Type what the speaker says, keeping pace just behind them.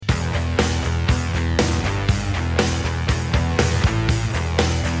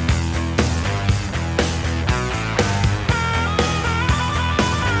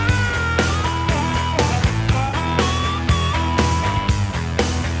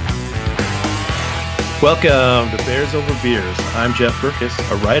Welcome to Bears Over Beers. I'm Jeff Berkus,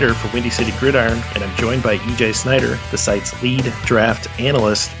 a writer for Windy City Gridiron, and I'm joined by EJ Snyder, the site's lead draft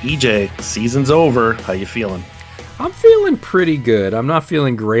analyst. EJ, season's over. How you feeling? I'm feeling pretty good. I'm not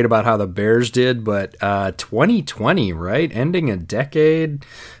feeling great about how the Bears did, but 2020, right? Ending a decade,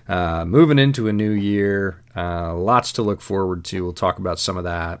 moving into a new year, lots to look forward to. We'll talk about some of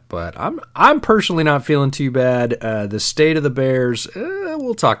that, but I'm personally not feeling too bad. The state of the Bears,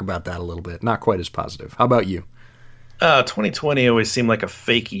 we'll talk about that a little bit. Not quite as positive. How about you? 2020 always seemed like a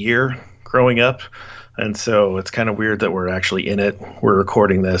fake year growing up. And so it's kind of weird that we're actually in it. We're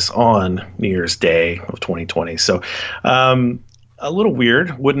recording this on New Year's Day of 2020. So a little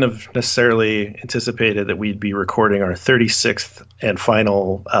weird. Wouldn't have necessarily anticipated that we'd be recording our 36th and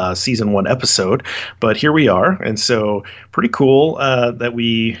final season 1 episode. But here we are. And so pretty cool that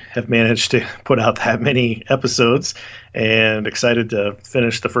we have managed to put out that many episodes, and excited to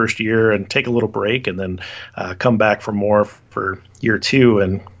finish the first year and take a little break and then come back for more for year 2.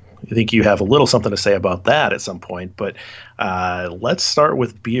 And I think you have a little something to say about that at some point, but let's start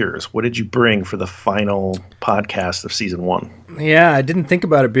with beers. What did you bring for the final podcast of season 1? Yeah, I didn't think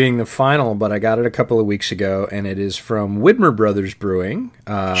about it being the final, but I got it a couple of weeks ago, and it is from Widmer Brothers Brewing,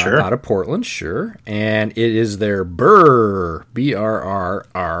 out of Portland, and it is their Brrr,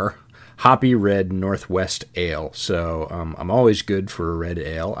 B-R-R-R, Hoppy Red Northwest Ale. So I'm always good for a red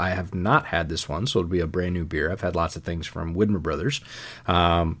ale. I have not had this one, so it'll be a brand new beer. I've had lots of things from Widmer Brothers,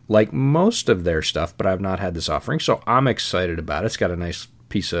 like most of their stuff, but I've not had this offering, so I'm excited about it. It's got a nice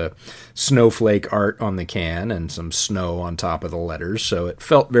piece of snowflake art on the can and some snow on top of the letters, so it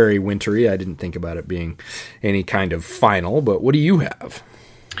felt very wintry. I didn't think about it being any kind of final, but what do you have?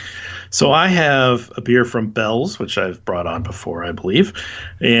 So I have a beer from Bell's, which I've brought on before, I believe.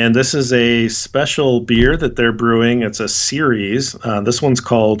 And this is a special beer that they're brewing. It's a series. This one's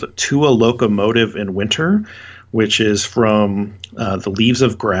called To a Locomotive in Winter, which is from The Leaves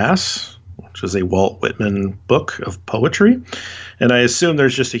of Grass, which is a Walt Whitman book of poetry. And I assume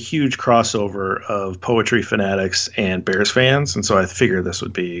there's just a huge crossover of poetry fanatics and Bears fans. And so I figured this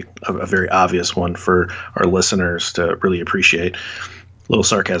would be a very obvious one for our listeners to really appreciate. Little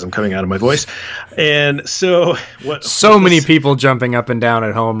sarcasm coming out of my voice. And so many people jumping up and down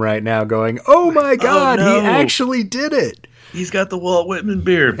at home right now going, oh my God, He actually did it. He's got the Walt Whitman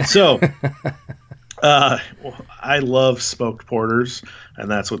beard. So I love smoked porters,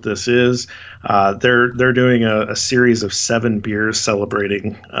 and that's what this is. They're doing a series of 7 beers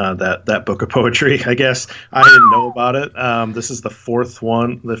celebrating that book of poetry, I guess. I didn't know about it. This is the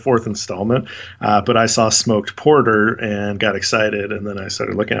 4th installment. But I saw smoked porter and got excited, and then I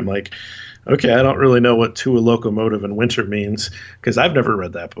started looking. I'm like, okay, I don't really know what To a Locomotive in Winter means, because I've never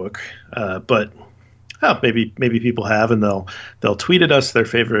read that book. But maybe people have, and they'll tweet at us their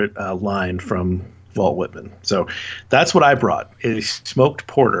favorite line from Walt Whitman. So that's what I brought, a smoked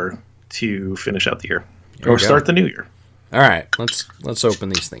porter to finish out the year or start the new year. All right, let's open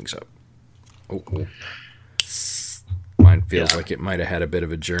these things up. Oh. Mine feels like it might have had a bit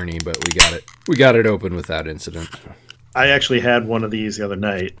of a journey, but we got it open without incident. I actually had one of these the other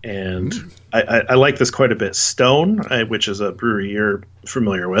night, and I like this quite a bit. Stone, which is a brewery you're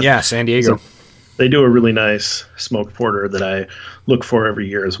familiar with. Yeah, San Diego. So they do a really nice smoked porter that I look for every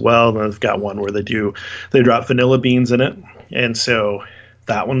year as well. And I've got one where they drop vanilla beans in it. And so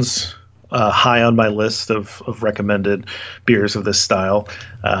that one's high on my list of recommended beers of this style.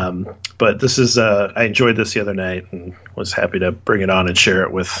 But this is, I enjoyed this the other night and was happy to bring it on and share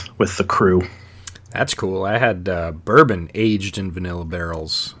it with the crew. That's cool. I had bourbon aged in vanilla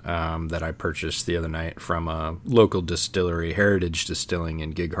barrels that I purchased the other night from a local distillery, Heritage Distilling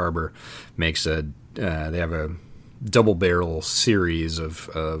in Gig Harbor. They have a double barrel series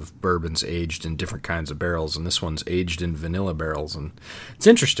of bourbons aged in different kinds of barrels, and this one's aged in vanilla barrels, and it's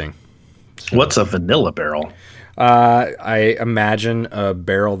interesting. What's a vanilla barrel? I imagine a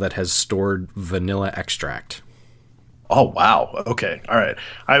barrel that has stored vanilla extract. Oh, wow. Okay. All right.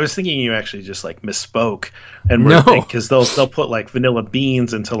 I was thinking you actually just like misspoke, and because they'll put like vanilla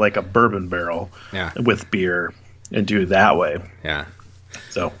beans into like a bourbon barrel with beer and do it that way. Yeah.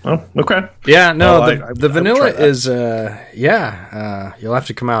 So, okay. Yeah, no, the vanilla is, you'll have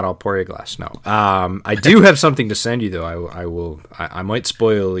to come out. I'll pour you a glass. No. I do have something to send you, though. I might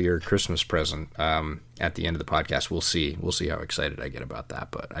spoil your Christmas present at the end of the podcast. We'll see how excited I get about that.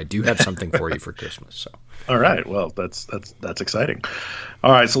 But I do have something for you for Christmas. So. All right. Well, that's exciting.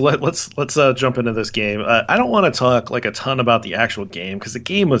 All right. So let's jump into this game. I don't want to talk like a ton about the actual game because the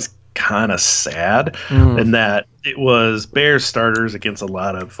game was kind of sad in that it was Bears starters against a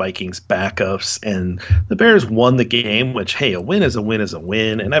lot of Vikings backups, and the Bears won the game, which, hey, a win is a win is a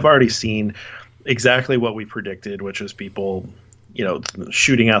win. And I've already seen exactly what we predicted, which was people,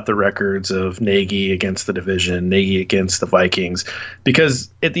 shooting out the records of Nagy against the division, Nagy against the Vikings, because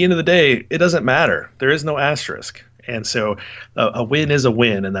at the end of the day, it doesn't matter. There is no asterisk. And so a win is a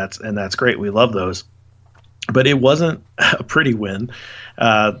win, and that's great. We love those. But it wasn't a pretty win.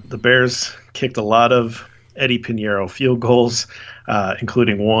 The Bears kicked a lot of Eddie Pinheiro field goals,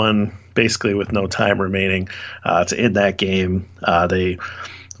 including one basically with no time remaining to end that game. They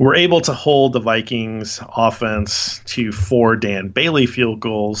were able to hold the Vikings offense to 4 Dan Bailey field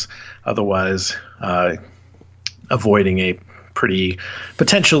goals, otherwise avoiding a pretty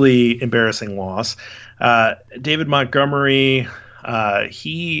potentially embarrassing loss. David Montgomery,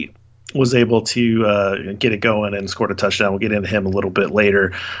 he was able to get it going and scored a touchdown. We'll get into him a little bit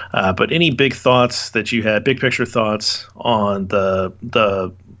later. But any big thoughts that you had, big picture thoughts on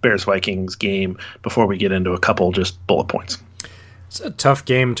the Bears-Vikings game before we get into a couple just bullet points? It's a tough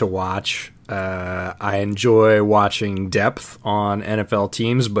game to watch. I enjoy watching depth on NFL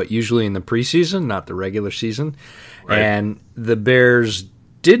teams, but usually in the preseason, not the regular season. Right. And the Bears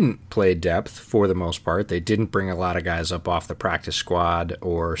didn't play depth for the most part. They didn't bring a lot of guys up off the practice squad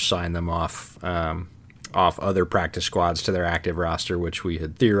or sign them off other practice squads to their active roster, which we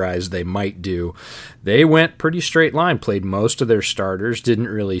had theorized they might do. They went pretty straight line, played most of their starters, didn't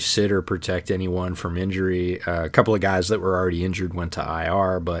really sit or protect anyone from injury. A couple of guys that were already injured went to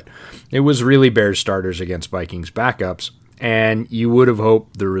IR, but it was really Bears starters against Vikings backups. And you would have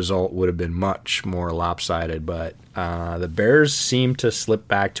hoped the result would have been much more lopsided, but the Bears seemed to slip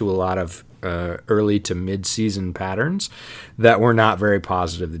back to a lot of early to mid-season patterns that were not very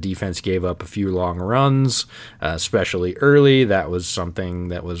positive. The defense gave up a few long runs, especially early. That was something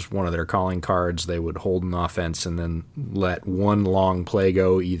that was one of their calling cards. They would hold an offense and then let one long play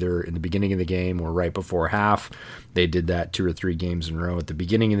go either in the beginning of the game or right before half. They did that 2 or 3 games in a row at the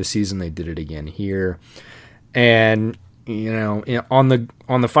beginning of the season. They did it again here. And on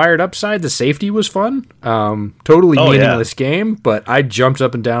the fired up side, the safety was fun. Totally meaningless game, but I jumped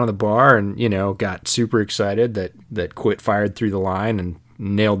up and down on the bar and, got super excited that Quitt fired through the line and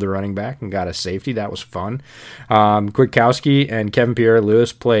nailed the running back and got a safety. That was fun. Kwiatkowski and Kevin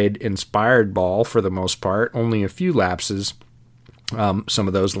Pierre-Louis played inspired ball for the most part, only a few lapses. Some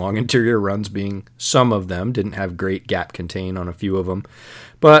of those long interior runs being some of them, didn't have great gap contain on a few of them.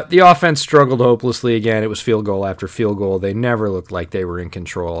 But the offense struggled hopelessly again. It was field goal after field goal. They never looked like they were in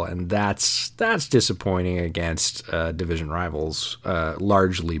control, and that's disappointing against division rivals,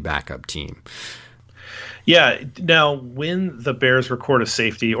 largely backup team. Yeah. Now, when the Bears record a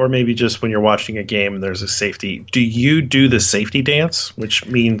safety, or maybe just when you're watching a game and there's a safety, do you do the safety dance, which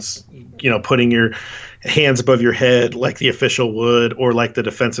means, putting your hands above your head like the official would, or like the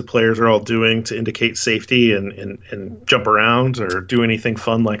defensive players are all doing to indicate safety and jump around or do anything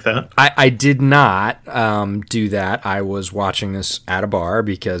fun like that? I did not do that. I was watching this at a bar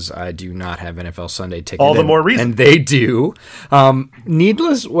because I do not have NFL Sunday ticket. All the more reason. And they do. Not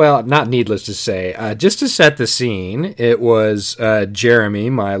needless to say, just to set the scene, it was Jeremy,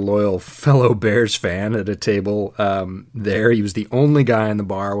 my loyal fellow Bears fan, at a table there. He was the only guy in the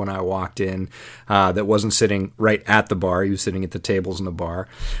bar when I walked in that wasn't sitting right at the bar. He was sitting at the tables in the bar.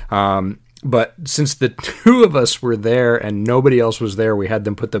 But since the two of us were there and nobody else was there, we had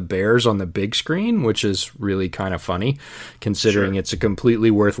them put the Bears on the big screen, which is really kind of funny, considering It's a completely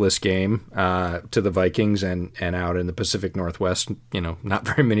worthless game to the Vikings and out in the Pacific Northwest. Not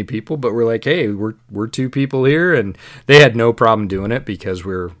very many people, but we're like, hey, we're 2 people here, and they had no problem doing it because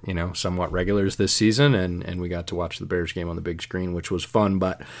we're somewhat regulars this season, and we got to watch the Bears game on the big screen, which was fun.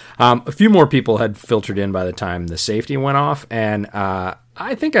 But a few more people had filtered in by the time the safety went off, and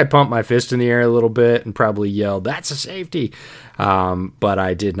I think I pumped my fist in the air a little bit and probably yelled, "That's a safety." But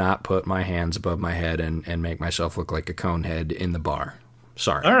I did not put my hands above my head and make myself look like a conehead in the bar.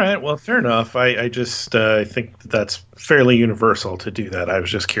 Sorry. All right. Well, fair enough. I just think that's fairly universal to do that. I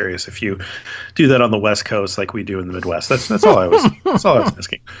was just curious if you do that on the West Coast like we do in the Midwest. That's all I was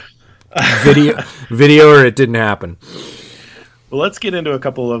asking. Video or it didn't happen. Well, let's get into a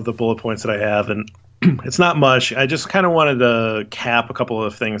couple of the bullet points that I have, and it's not much. I just kind of wanted to cap a couple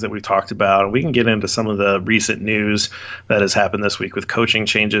of things that we've talked about. We can get into some of the recent news that has happened this week with coaching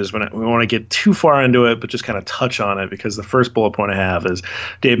changes. We want to get too far into it, but just kind of touch on it, because the first bullet point I have is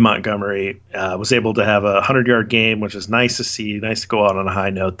Dave Montgomery was able to have a 100-yard game, which is nice to see. Nice to go out on a high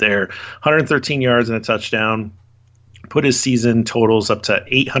note there. 113 yards and a touchdown. Put his season totals up to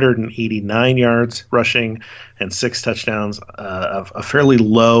 889 yards rushing and 6 touchdowns, a fairly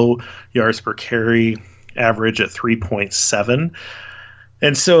low yards per carry average at 3.7.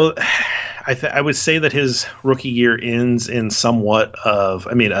 And so I would say that his rookie year ends in somewhat of,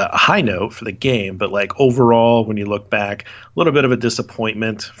 a high note for the game, but like overall, when you look back, a little bit of a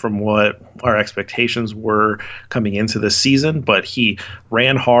disappointment from what our expectations were coming into this season. But he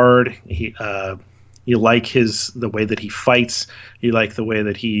ran hard. You like the way that he fights. You like the way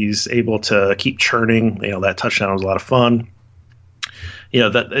that he's able to keep churning. That touchdown was a lot of fun.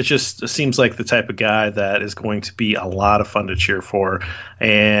 That it just seems like the type of guy that is going to be a lot of fun to cheer for.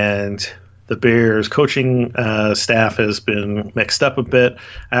 And the Bears coaching staff has been mixed up a bit.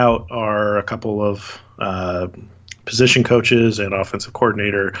 Out are a couple of position coaches and offensive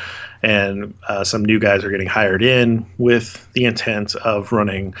coordinator, and some new guys are getting hired in with the intent of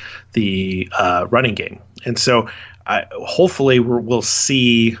running the running game. And so hopefully we'll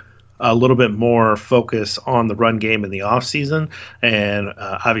see a little bit more focus on the run game in the offseason. And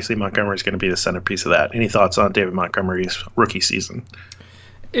obviously Montgomery is going to be the centerpiece of that. Any thoughts on David Montgomery's rookie season?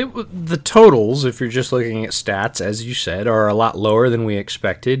 The totals, if you're just looking at stats, as you said, are a lot lower than we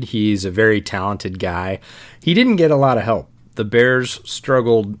expected. He's a very talented guy. He didn't get a lot of help. The Bears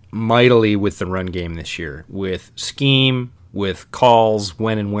struggled mightily with the run game this year, with scheme, with calls,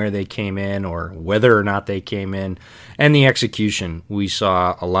 when and where they came in, or whether or not they came in, and the execution. We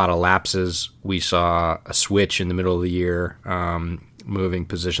saw a lot of lapses. We saw a switch in the middle of the year, moving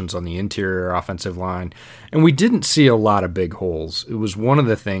positions on the interior offensive line, and we didn't see a lot of big holes. It was one of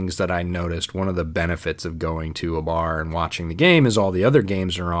the things that I noticed. One of the benefits of going to a bar and watching the game is all the other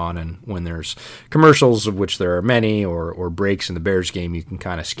games are on, and when there's commercials, of which there are many, or breaks in the Bears game, you can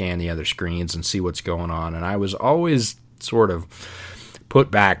kind of scan the other screens and see what's going on. And I was always sort of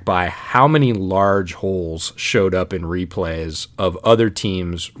put back by how many large holes showed up in replays of other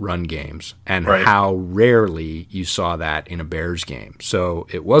teams' run games, and how rarely you saw that in a Bears game. So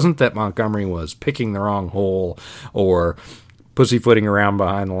it wasn't that Montgomery was picking the wrong hole or pussyfooting around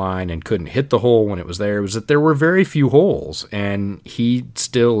behind the line and couldn't hit the hole when it was there. It was that there were very few holes, and he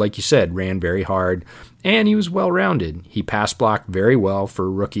still, like you said, ran very hard, and he was well-rounded. He pass blocked very well for a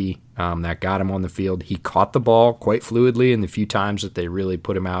rookie. That got him on the field. He caught the ball quite fluidly in the few times that they really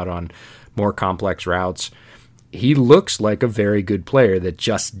put him out on more complex routes. He looks like a very good player that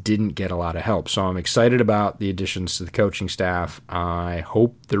just didn't get a lot of help. So I'm excited about the additions to the coaching staff. I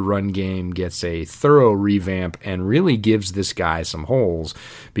hope the run game gets a thorough revamp and really gives this guy some holes,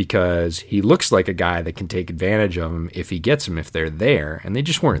 because he looks like a guy that can take advantage of them if he gets them, if they're there. And they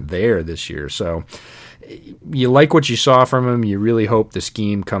just weren't there this year. So you like what you saw from him. You really hope the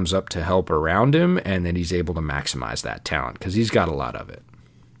scheme comes up to help around him and that he's able to maximize that talent, because he's got a lot of it.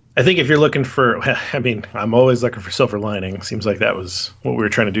 I think if you're looking for, I'm always looking for silver lining. Seems like that was what we were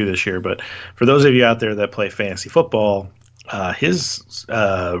trying to do this year. But for those of you out there that play fantasy football, his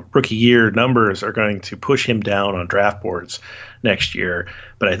rookie year numbers are going to push him down on draft boards next year.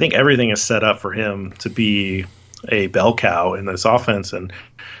 But I think everything is set up for him to be a bell cow in this offense. And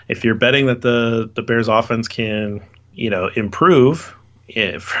if you're betting that the Bears offense can, improve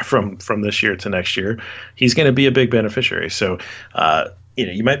from this year to next year, he's going to be a big beneficiary. So,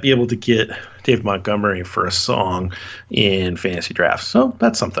 you might be able to get Dave Montgomery for a song in fantasy drafts. So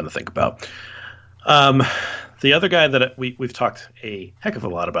that's something to think about. The other guy that we've talked a heck of a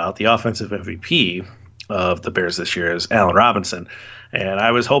lot about, the offensive MVP of the Bears this year, is Allen Robinson. And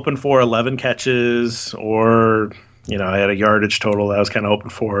I was hoping for 11 catches, or, I had a yardage total that I was kind of hoping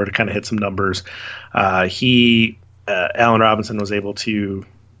for to kind of hit some numbers. Allen Robinson was able to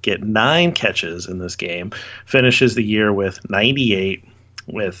get 9 catches in this game, finishes the year with 98,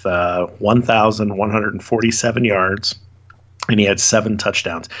 with 1,147 yards, and he had 7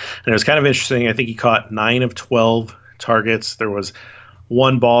 touchdowns. And it was kind of interesting. I think he caught 9 of 12 targets. There was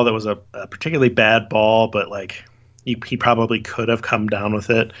one ball that was a particularly bad ball, but he probably could have come down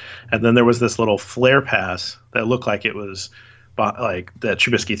with it. And then there was this little flare pass that looked like it was that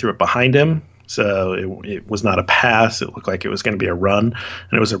Trubisky threw it behind him. So it was not a pass. It looked like it was going to be a run.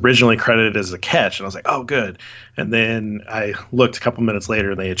 And it was originally credited as a catch. And I was like, oh, good. And then I looked a couple minutes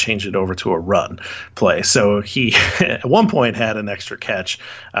later, and they had changed it over to a run play. So he, at one point, had an extra catch,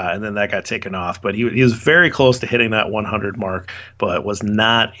 and then that got taken off. But he was very close to hitting that 100 mark, but was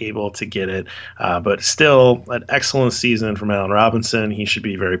not able to get it. But still, an excellent season from Allen Robinson. He should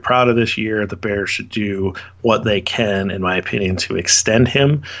be very proud of this year. The Bears should do what they can, in my opinion, to extend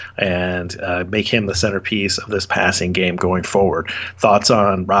him and make him the centerpiece of this passing game going forward. Thoughts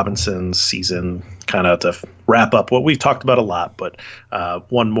on Robinson's season, kind of to wrap up what we've talked about a lot, but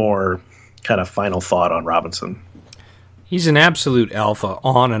one more kind of final thought on Robinson. He's an absolute alpha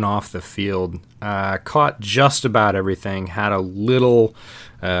on and off the field. Caught just about everything, had a little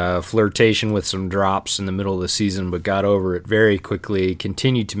flirtation with some drops in the middle of the season, but got over it very quickly,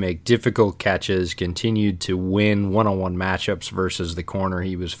 continued to make difficult catches, continued to win one-on-one matchups versus the corner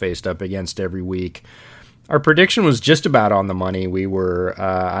he was faced up against every week. Our prediction was just about on the money.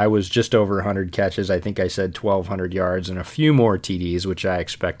 I was just over 100 catches. I think I said 1,200 yards and a few more TDs, which I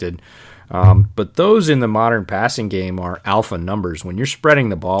expected. But those in the modern passing game are alpha numbers. When you're spreading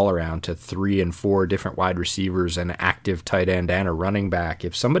the ball around to 3 and 4 different wide receivers, an active tight end, and a running back,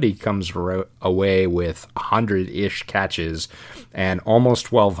 if somebody comes away with 100-ish catches and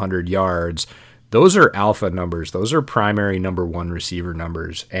almost 1,200 yards, those are alpha numbers. Those are primary number one receiver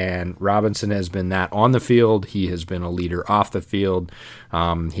numbers. And Robinson has been that on the field. He has been a leader off the field.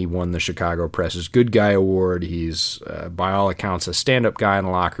 He won the Chicago Press's Good Guy Award. He's, by all accounts, a stand-up guy in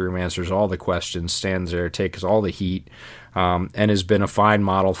the locker room, answers all the questions, stands there, takes all the heat, and has been a fine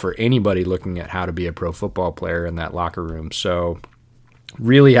model for anybody looking at how to be a pro football player in that locker room. So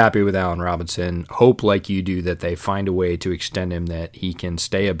really happy with Allen Robinson. Hope, like you do, that they find a way to extend him, that he can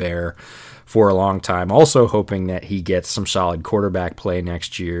stay a Bear for a long time. Also hoping that he gets some solid quarterback play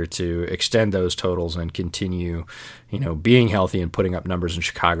next year to extend those totals and continue, being healthy and putting up numbers in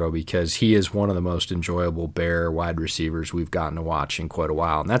Chicago, because he is one of the most enjoyable Bear wide receivers we've gotten to watch in quite a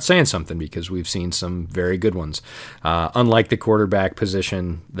while. And that's saying something, because we've seen some very good ones. Unlike the quarterback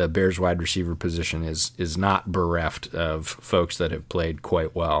position, the Bears wide receiver position is not bereft of folks that have played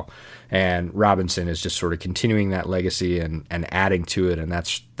quite well. And Robinson is just sort of continuing that legacy and adding to it, and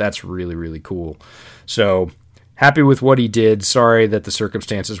that's really, really cool. So happy with what he did. Sorry that the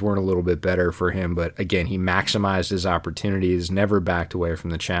circumstances weren't a little bit better for him, but again, he maximized his opportunities, never backed away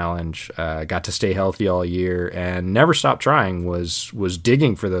from the challenge, got to stay healthy all year, and never stopped trying, was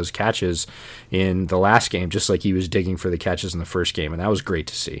digging for those catches in the last game, just like he was digging for the catches in the first game, and that was great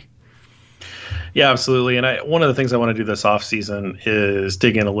to see. Yeah, absolutely. And one of the things I want to do this offseason is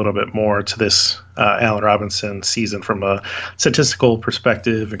dig in a little bit more to this Allen Robinson season from a statistical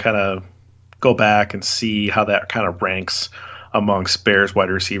perspective, and kind of go back and see how that kind of ranks amongst Bears wide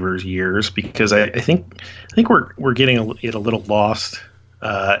receivers years, because I think we're getting it a little lost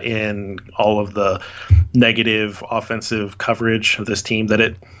in all of the negative offensive coverage of this team that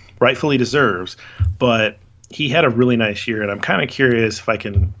it rightfully deserves. But he had a really nice year, and I'm kind of curious if I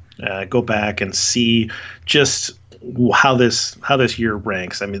can go back and see just how this year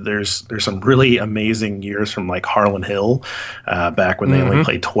ranks. I mean, there's some really amazing years from like Harlan Hill back when they only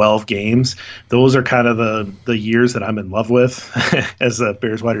played 12 games. Those are kind of the years that I'm in love with as a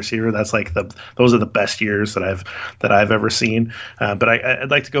Bears wide receiver. That's like those are the best years that I've ever seen. But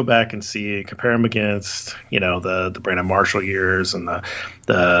I'd like to go back and compare them against the Brandon Marshall years and the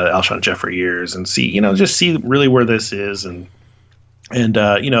Alshon Jeffrey years, and just see really where this is. And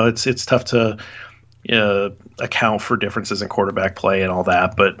it's tough to account for differences in quarterback play and all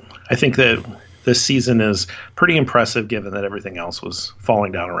that, but I think that this season is pretty impressive given that everything else was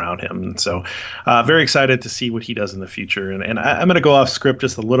falling down around him. And so very excited to see what he does in the future. And I'm going to go off script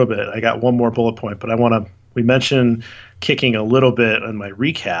just a little bit. I got one more bullet point, but we mentioned kicking a little bit in my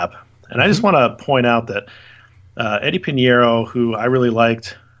recap, and I just want to point out that Eddie Pinheiro, who I really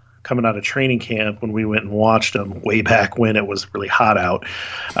liked coming out of training camp when we went and watched him way back when it was really hot out.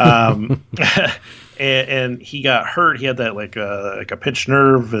 And he got hurt. He had that like a pinched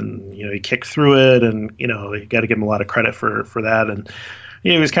nerve, and he kicked through it, and you got to give him a lot of credit for that. And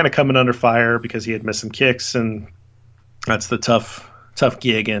he was kind of coming under fire because he had missed some kicks, and that's the tough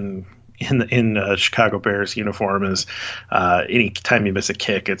gig in Chicago Bears uniform is any time you miss a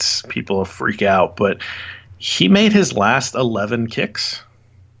kick, it's people freak out. But he made his last 11 kicks.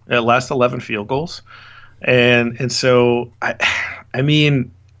 Last 11 field goals. And so, I mean,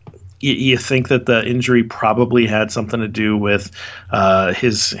 you think that the injury probably had something to do with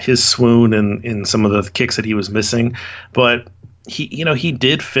his swoon and in some of the kicks that he was missing. But he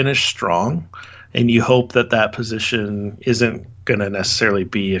did finish strong, and you hope that position isn't going to necessarily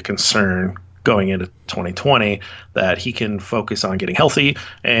be a concern going into 2020, that he can focus on getting healthy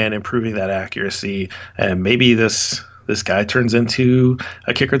and improving that accuracy. And maybe this guy turns into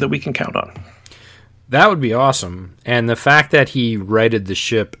a kicker that we can count on. That would be awesome. And the fact that he righted the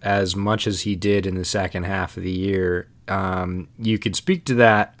ship as much as he did in the second half of the year, you could speak to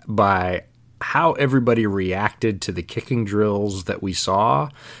that by how everybody reacted to the kicking drills that we saw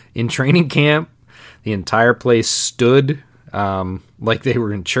in training camp. The entire place stood like they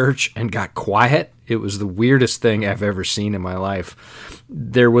were in church and got quiet. It was the weirdest thing I've ever seen in my life.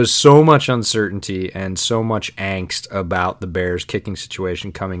 There was so much uncertainty and so much angst about the Bears kicking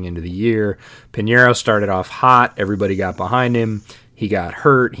situation coming into the year. Piñeiro started off hot. Everybody got behind him. He got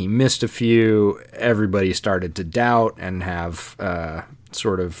hurt. He missed a few. Everybody started to doubt and have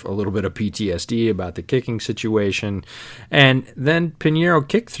sort of a little bit of PTSD about the kicking situation. And then Piñeiro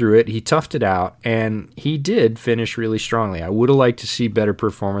kicked through it. He toughed it out, and he did finish really strongly. I would have liked to see better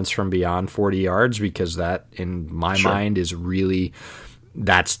performance from beyond 40 yards because that, in my mind, is really...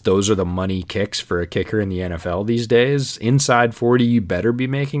 those are the money kicks for a kicker in the NFL these days. Inside 40, you better be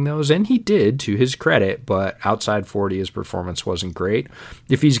making those, and he did, to his credit, but outside 40, his performance wasn't great.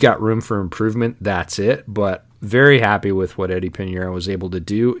 If he's got room for improvement, that's it, but very happy with what Eddie Piñeiro was able to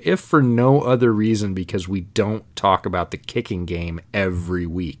do, if for no other reason because we don't talk about the kicking game every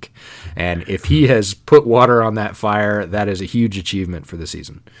week. And if he has put water on that fire, that is a huge achievement for the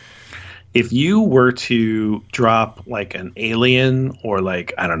season. If you were to drop like an alien or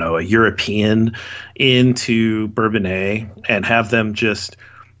like, I don't know, a European into Bourbonnais and have them just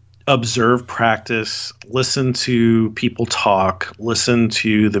observe practice, listen to people talk, listen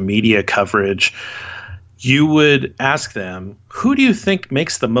to the media coverage, you would ask them, who do you think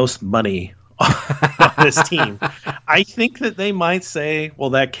makes the most money on this team? I think that they might say, well,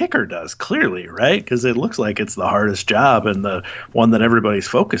 that kicker does, clearly, right? Because it looks like it's the hardest job and the one that everybody's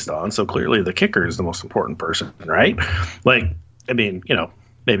focused on. So clearly the kicker is the most important person, right? Like, I mean, you know,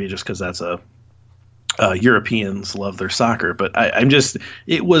 maybe just because that's Europeans love their soccer, but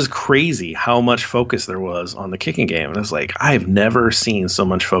it was crazy how much focus there was on the kicking game. And it's like, I've never seen so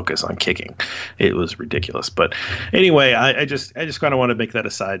much focus on kicking. It was ridiculous. But anyway, I just kind of want to make that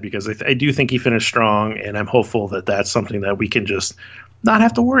aside because I do think he finished strong, and I'm hopeful that that's something that we can just not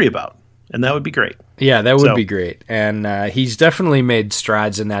have to worry about. And that would be great. Yeah, that would be great. And he's definitely made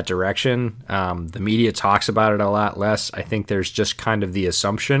strides in that direction. The media talks about it a lot less. I think there's just kind of the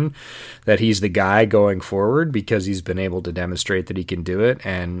assumption that he's the guy going forward because he's been able to demonstrate that he can do it.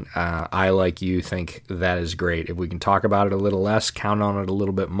 And I, like you, think that is great. If we can talk about it a little less, count on it a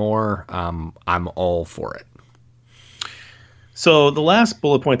little bit more, I'm all for it. So the last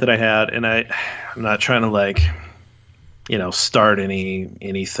bullet point that I had, and I'm not trying to start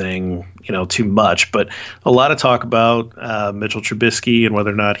anything, too much. But a lot of talk about Mitchell Trubisky and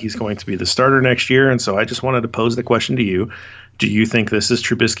whether or not he's going to be the starter next year. And so I just wanted to pose the question to you. Do you think this is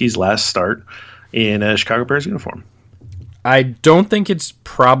Trubisky's last start in a Chicago Bears uniform? I don't think it's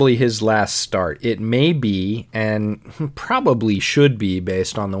probably his last start. It may be, and probably should be,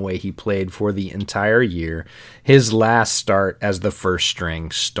 based on the way he played for the entire year, his last start as the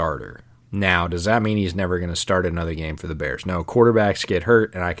first-string starter. Now, does that mean he's never going to start another game for the Bears? No, quarterbacks get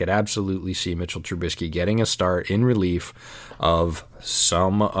hurt, and I could absolutely see Mitchell Trubisky getting a start in relief of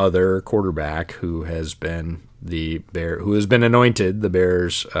some other quarterback who has been anointed the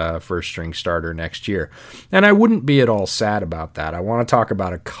Bears' first-string starter next year. And I wouldn't be at all sad about that. I want to talk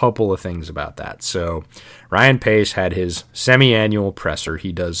about a couple of things about that. So Ryan Pace had his semi-annual presser.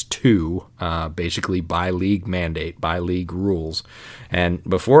 He does two, basically by league mandate, by league rules. And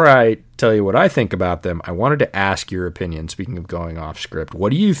before I tell you what I think about them, I wanted to ask your opinion, speaking of going off script.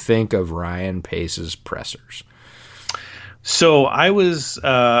 What do you think of Ryan Pace's pressers? So I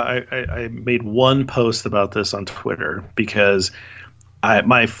I made one post about this on Twitter because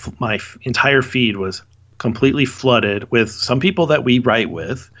my entire feed was completely flooded with some people that we write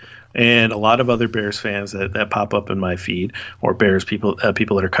with and a lot of other Bears fans that pop up in my feed, or Bears people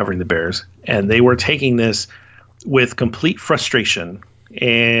that are covering the Bears. And they were taking this with complete frustration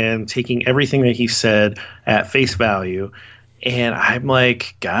and taking everything that he said at face value. And I'm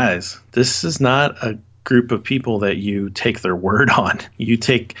like, guys, this is not a group of people that you take their word on. You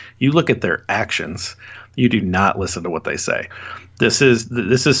look at their actions. You do not listen to what they say. This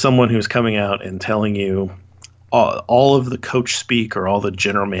is someone who's coming out and telling you all of the coach speak or all the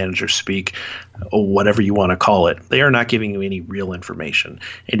general manager speak, or whatever you want to call it. They are not giving you any real information.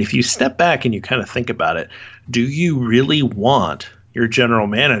 And if you step back and you kind of think about it, do you really want your general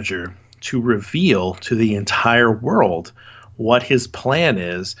manager to reveal to the entire world what his plan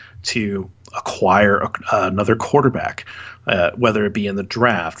is to acquire another quarterback, whether it be in the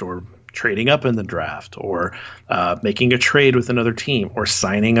draft or trading up in the draft or making a trade with another team or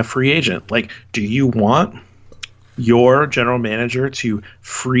signing a free agent? Like, do you want your general manager to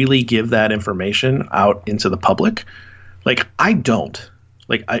freely give that information out into the public? Like, I don't.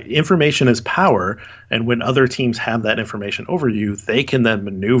 Information is power, and when other teams have that information over you, they can then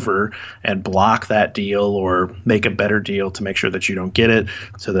maneuver and block that deal or make a better deal to make sure that you don't get it,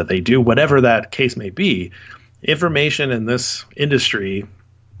 so that they do whatever that case may be. Information in this industry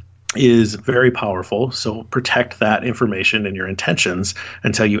is very powerful. So protect that information and your intentions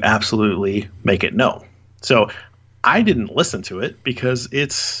until you absolutely make it known. So I didn't listen to it because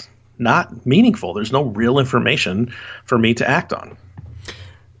it's not meaningful. There's no real information for me to act on.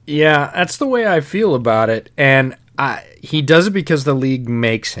 Yeah, that's the way I feel about it. And he does it because the league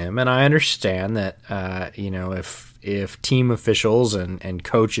makes him. And I understand that, if team officials and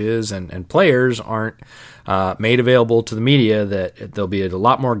coaches and players aren't made available to the media, that there'll be a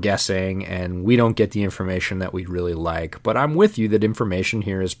lot more guessing and we don't get the information that we'd really like. But I'm with you that information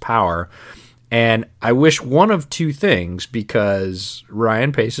here is power. And I wish one of two things, because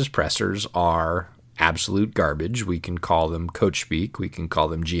Ryan Pace's pressers are absolute garbage. We can call them coach speak. We can call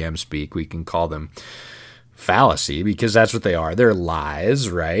them GM speak. We can call them fallacy, because that's what they are. They're lies,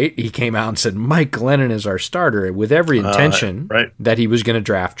 right? He came out and said Mike Glennon is our starter with every intention that he was going to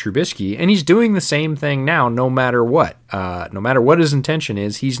draft Trubisky, and he's doing the same thing now no matter what. No matter what his intention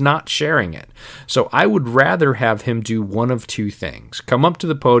is, he's not sharing it. So I would rather have him do one of two things. Come up to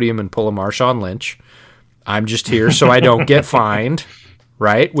the podium and pull a Marshawn Lynch. I'm just here so I don't get fined.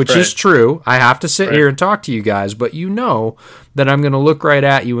 Right? Which is true. I have to sit here and talk to you guys, but you know that I'm going to look right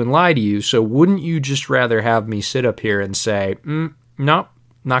at you and lie to you. So wouldn't you just rather have me sit up here and say, nope,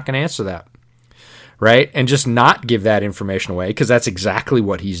 not going to answer that? Right? And just not give that information away, because that's exactly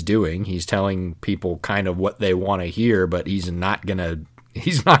what he's doing. He's telling people kind of what they want to hear, but he's not going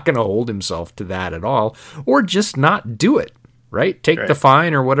to hold himself to that at all, or just not do it. Right? Take the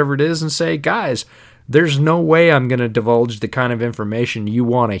fine or whatever it is and say, guys, there's no way I'm going to divulge the kind of information you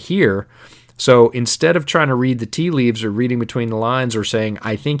want to hear. So instead of trying to read the tea leaves or reading between the lines or saying,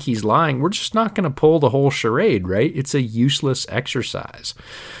 I think he's lying, we're just not going to pull the whole charade, right? It's a useless exercise.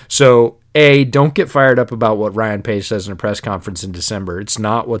 So A, don't get fired up about what Ryan Pace says in a press conference in December. It's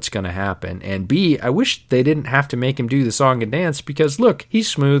not what's going to happen. And B, I wish they didn't have to make him do the song and dance, because look, he's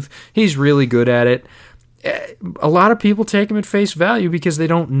smooth. He's really good at it. A lot of people take him at face value because they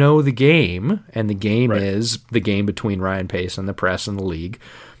don't know the game, and the game is the game between Ryan Pace and the press and the league,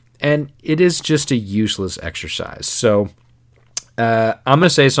 and it is just a useless exercise. So I'm going to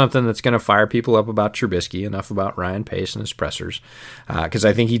say something that's going to fire people up about Trubisky, enough about Ryan Pace and his pressers, because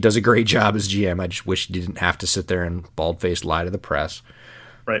I think he does a great job as GM. I just wish he didn't have to sit there and bald-faced lie to the press.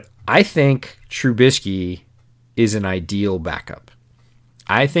 Right. I think Trubisky is an ideal backup.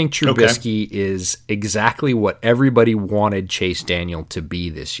 I think Trubisky is exactly what everybody wanted Chase Daniel to be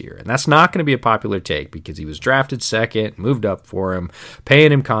this year. And that's not going to be a popular take, because he was drafted second, moved up for him,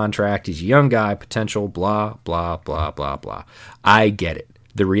 paying him contract. He's a young guy, potential, blah, blah, blah, blah, blah. I get it.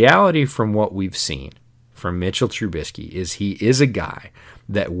 The reality from what we've seen from Mitchell Trubisky is he is a guy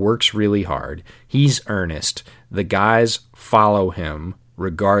that works really hard. He's earnest. The guys follow him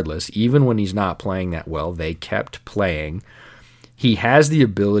regardless. Even when he's not playing that well, they kept playing. He has the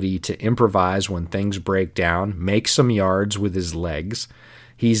ability to improvise when things break down, make some yards with his legs.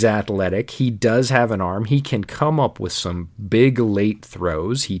 He's athletic. He does have an arm. He can come up with some big late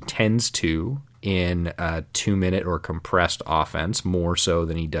throws. He tends to in a 2-minute or compressed offense, more so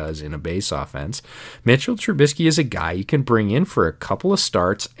than he does in a base offense. Mitchell Trubisky is a guy you can bring in for a couple of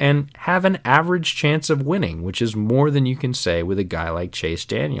starts and have an average chance of winning, which is more than you can say with a guy like Chase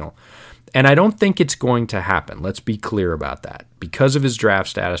Daniel. And I don't think it's going to happen. Let's be clear about that. Because of his draft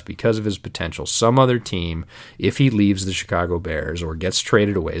status, because of his potential, some other team, if he leaves the Chicago Bears or gets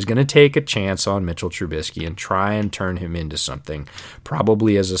traded away, is going to take a chance on Mitchell Trubisky and try and turn him into something,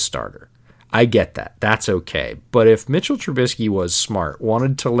 probably as a starter. I get that. That's okay. But if Mitchell Trubisky was smart,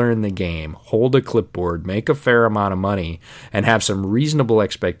 wanted to learn the game, hold a clipboard, make a fair amount of money, and have some reasonable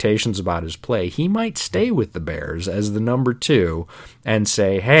expectations about his play, he might stay with the Bears as the number 2 and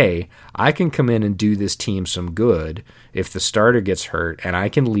say, hey, I can come in and do this team some good if the starter gets hurt, and I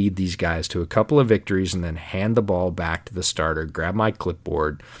can lead these guys to a couple of victories and then hand the ball back to the starter, grab my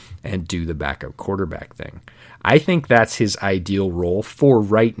clipboard, and do the backup quarterback thing. I think that's his ideal role for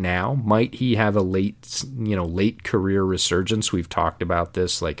right now. Might he have a late career resurgence? We've talked about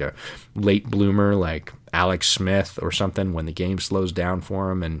this, like a late bloomer like Alex Smith or something, when the game slows down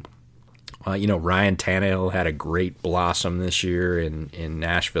for him. And Ryan Tannehill had a great blossom this year in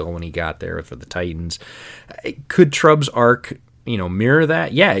Nashville when he got there for the Titans. Could Trub's arc mirror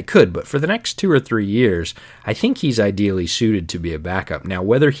that? Yeah, it could, but for the next 2 or 3 years, I think he's ideally suited to be a backup. Now,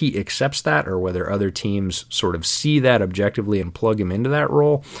 whether he accepts that or whether other teams sort of see that objectively and plug him into that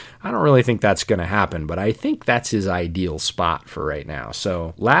role, I don't really think that's going to happen, but I think that's his ideal spot for right now.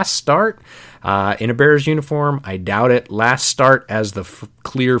 So, last start in a Bears uniform, I doubt it. Last start as the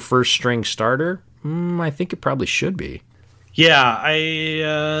clear first-string starter, I think it probably should be. Yeah,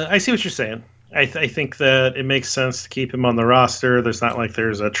 I see what you're saying. I think that it makes sense to keep him on the roster. There's not like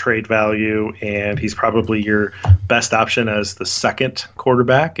there's a trade value, and he's probably your best option as the second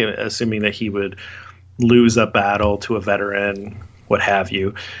quarterback, assuming that he would lose a battle to a veteran, what have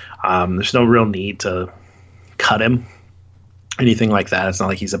you. There's no real need to cut him, anything like that. It's not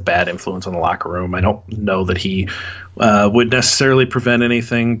like he's a bad influence on the locker room. I don't know that he would necessarily prevent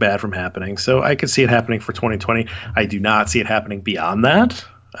anything bad from happening. So I could see it happening for 2020. I do not see it happening beyond that.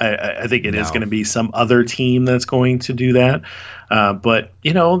 I think it is going to be some other team that's going to do that. But,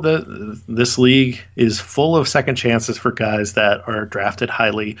 this league is full of second chances for guys that are drafted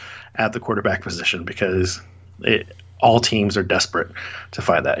highly at the quarterback position because all teams are desperate to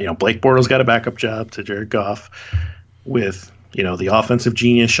find that. Blake Bortles got a backup job to Jared Goff with, the offensive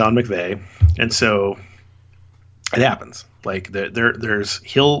genius Sean McVay. And so it happens. Like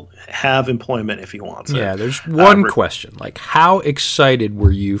he'll have employment if he wants it. Yeah, there's one question. Like, how excited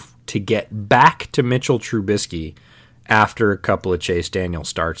were you to get back to Mitchell Trubisky after a couple of Chase Daniel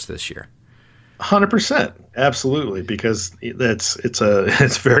starts this year? 100%, absolutely, because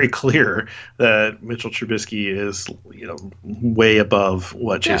it's very clear that Mitchell Trubisky is way above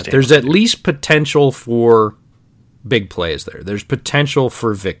what Chase Daniel. There's at least potential for big plays there. There's potential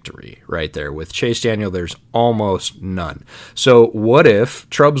for victory right there. With Chase Daniel, there's almost none. So what if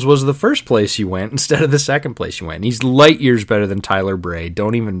Trubs was the first place you went instead of the second place you went? He's light years better than Tyler Bray.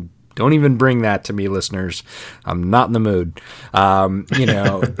 Don't even bring that to me, listeners. I'm not in the mood.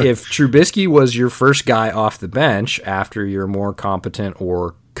 If Trubisky was your first guy off the bench after your more competent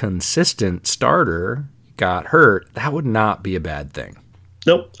or consistent starter got hurt, that would not be a bad thing.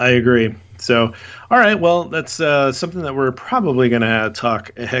 Nope, I agree. So, all right, well, that's something that we're probably going to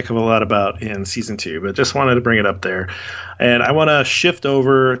talk a heck of a lot about in season 2, but just wanted to bring it up there. And I want to shift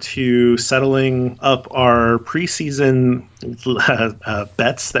over to settling up our preseason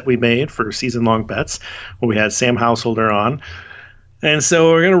bets that we made for season-long bets when we had Sam Householder on. And so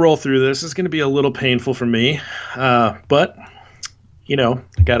we're going to roll through this. It's going to be a little painful for me, but, I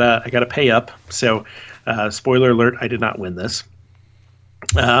gotta pay up. So, spoiler alert, I did not win this.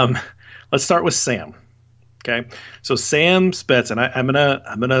 Let's start with Sam. Okay, so Sam's bets, and I'm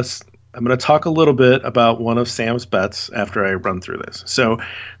gonna talk a little bit about one of Sam's bets after I run through this. So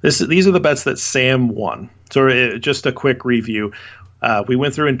these are the bets that Sam won. So just a quick review. We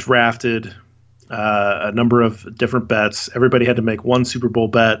went through and drafted a number of different bets. Everybody had to make one Super Bowl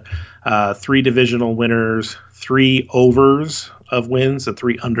bet, 3 divisional winners, 3 overs of wins, and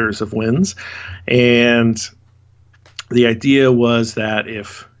 3 unders of wins, and the idea was that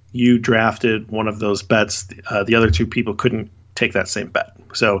if you drafted one of those bets, the other 2 people couldn't take that same bet.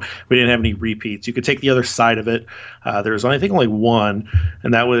 So we didn't have any repeats. You could take the other side of it. There was, I think, only one,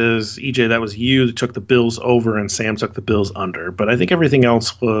 and that was, EJ, that was you that took the Bills over and Sam took the Bills under. But I think everything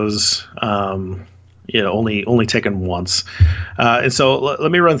else was only taken once. And so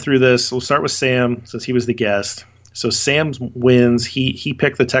let me run through this. We'll start with Sam since he was the guest. So Sam's wins. He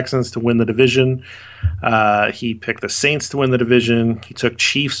picked the Texans to win the division. He picked the Saints to win the division. He took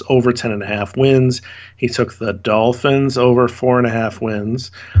Chiefs over 10.5 wins. He took the Dolphins over 4.5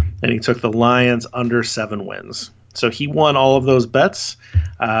 wins. And he took the Lions under 7 wins. So he won all of those bets.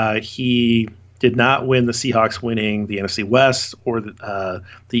 He did not win the Seahawks winning the NFC West or the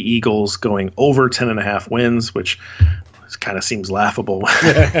Eagles going over 10.5 wins, which kind of seems laughable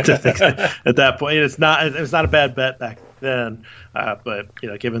to think at that point. It was not a bad bet back then, but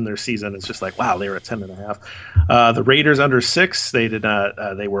given their season, it's just like, wow, they were at 10.5. The Raiders under 6, they did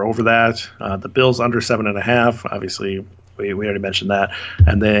not. They were over that. The Bills under 7.5. Obviously, we already mentioned that.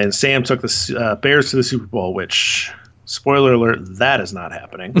 And then Sam took the Bears to the Super Bowl, which, spoiler alert, that is not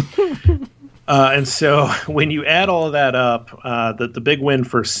happening. And so when you add all of that up, the big win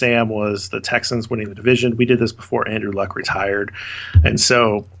for Sam was the Texans winning the division. We did this before Andrew Luck retired. And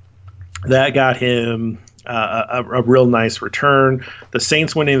so that got him a real nice return. The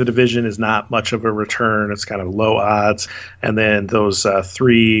Saints winning the division is not much of a return. It's kind of low odds. And then those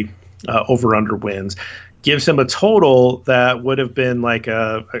 3 over-under wins gives him a total that would have been like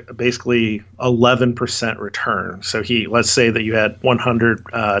a basically 11% return. So let's say that you had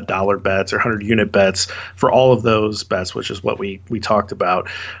 $100 bets or 100 unit bets for all of those bets, which is what we talked about.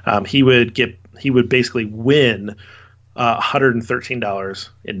 He would basically win $113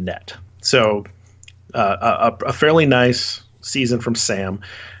 in net. So a fairly nice season from Sam,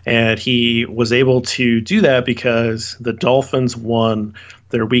 and he was able to do that because the Dolphins won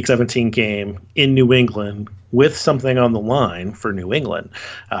their Week 17 game in New England with something on the line for New England.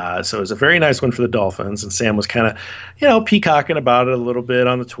 So it was a very nice one for the Dolphins, and Sam was kind of, peacocking about it a little bit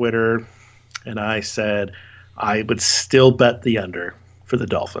on the Twitter, and I said I would still bet the under for the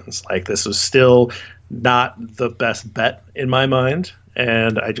Dolphins. Like, this was still not the best bet in my mind.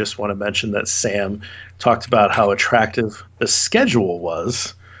 And I just want to mention that Sam talked about how attractive the schedule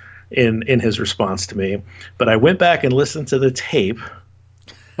was in his response to me. But I went back and listened to the tape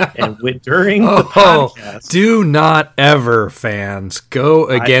and went during the podcast. Do not ever, fans, go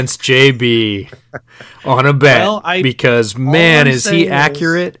against JB on a bet, because man is he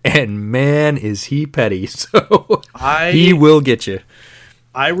accurate and man is he petty. So he will get you.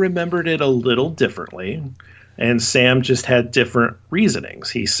 I remembered it a little differently, and Sam just had different reasonings.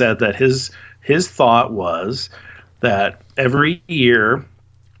 He said that his thought was that every year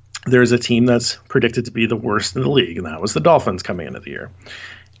there's a team that's predicted to be the worst in the league, and that was the Dolphins coming into the year.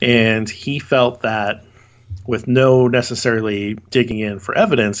 And he felt that, with no necessarily digging in for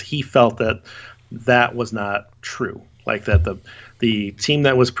evidence, he felt that that was not true. Like, that the team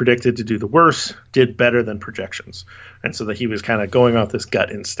that was predicted to do the worst did better than projections. And so that he was kind of going off this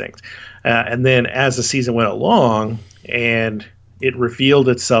gut instinct. And then as the season went along, and it revealed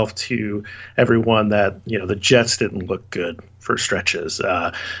itself to everyone that, the Jets didn't look good for stretches.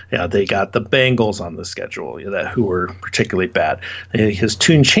 They got the Bengals on the schedule, who were particularly bad. And his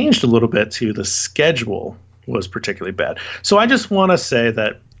tune changed a little bit to the schedule was particularly bad. So I just want to say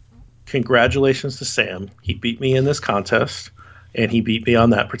that congratulations to Sam. He beat me in this contest, and he beat me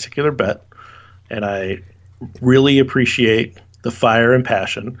on that particular bet. And I really appreciate the fire and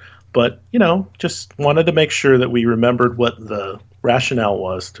passion. But, just wanted to make sure that we remembered what the rationale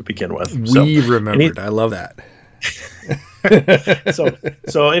was to begin with. We remembered. I love that.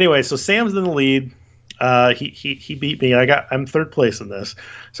 So anyway, so Sam's in the lead. He beat me. I'm third place in this.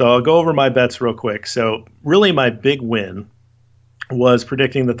 So I'll go over my bets real quick. So really my big win was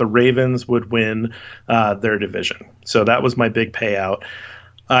predicting that the Ravens would win their division. So that was my big payout.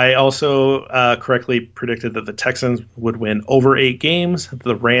 I also correctly predicted that the Texans would win over 8 games,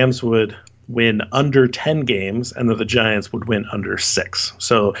 the Rams would win under 10 games, and that the Giants would win under 6.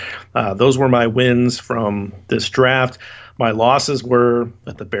 So those were my wins from this draft. My losses were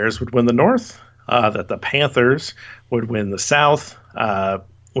that the Bears would win the North, that the Panthers would win the South,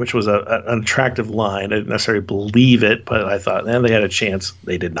 which was an attractive line. I didn't necessarily believe it, but I thought, they had a chance.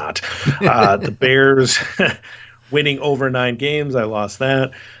 They did not. The Bears winning over 9 games, I lost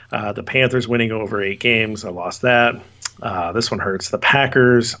that. The Panthers winning over 8 games, I lost that. This one hurts. The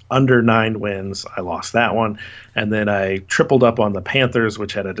Packers under 9 wins, I lost that one. And then I tripled up on the Panthers,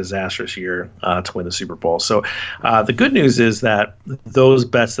 which had a disastrous year, to win the Super Bowl. So the good news is that those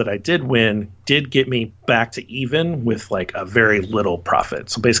bets that I did win did get me back to even with like a very little profit.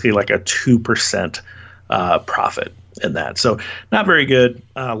 So basically like a 2% profit in that. So not very good.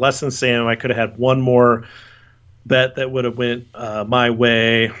 Less than Sam. I could have had one more bet that would have went my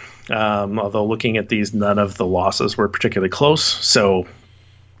way. Although looking at these, none of the losses were particularly close. So,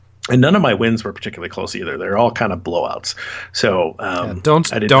 and none of my wins were particularly close either. They're all kind of blowouts. So don't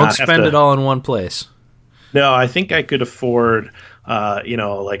spend it all in one place. No, I think I could afford,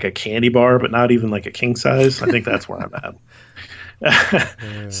 like a candy bar, but not even like a king size. I think that's where I'm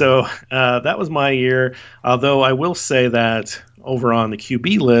at. So that was my year. Although I will say that over on the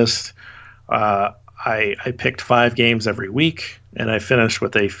QB list, I picked 5 games every week, and I finished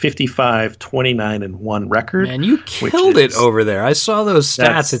with a 55-29-1 record. Man, you killed it over there. I saw those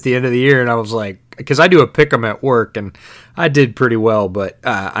stats at the end of the year, and I was like, because I do a pick'em at work, and I did pretty well, but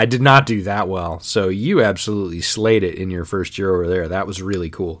I did not do that well. So you absolutely slayed it in your first year over there. That was really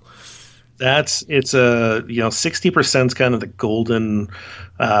cool. It's 60% is kind of the golden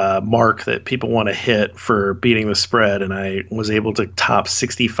mark that people want to hit for beating the spread, and I was able to top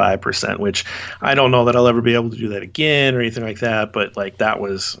 65%, which I don't know that I'll ever be able to do that again or anything like that, but like that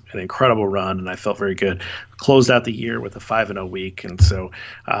was an incredible run, and I felt very good. Closed out the year with a 5-0 week, and so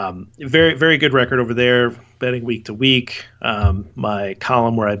very, very good record over there, betting week to week. My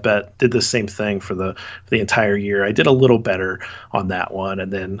column where I bet did the same thing for the entire year. I did a little better on that one,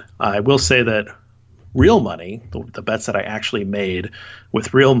 and then I will say that real money, the bets that I actually made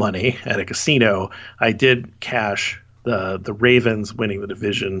with real money at a casino, I did cash the Ravens winning the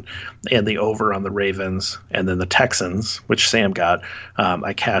division and the over on the Ravens, and then the Texans, which Sam got.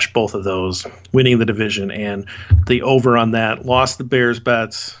 I cashed both of those, winning the division and the over on that. Lost the Bears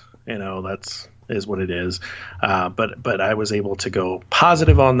bets. That's is what it is. But I was able to go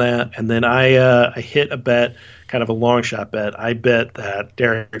positive on that, and then I hit a bet, kind of a long shot bet. I bet that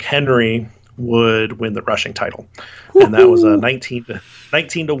Derrick Henry would win the rushing title. Woo-hoo! And that was a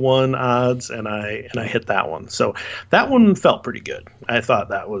 19-1 odds, and I hit that one. So that one felt pretty good. I thought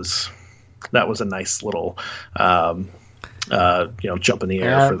that was a nice little jump in the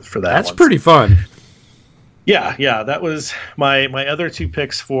air for that. That's one. Pretty fun. Yeah, that was my other two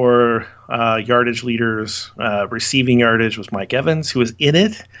picks for yardage leaders. Receiving yardage was Mike Evans, who was in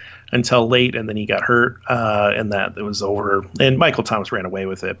it until late, and then he got hurt, and that it was over. And Michael Thomas ran away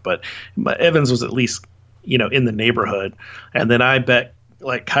with it, but Evans was at least in the neighborhood. And then I bet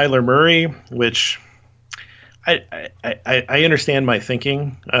like Kyler Murray, which I understand my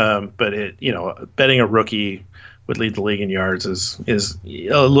thinking, but betting a rookie would lead the league in yards is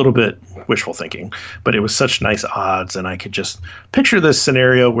a little bit wishful thinking, but it was such nice odds, and I could just picture this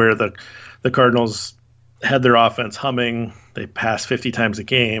scenario where the Cardinals had their offense humming. They passed 50 times a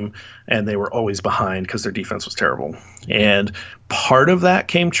game, and they were always behind because their defense was terrible. And part of that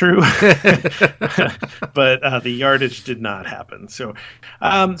came true, but the yardage did not happen. So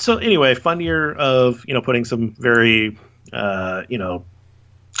anyway, fun year of putting some very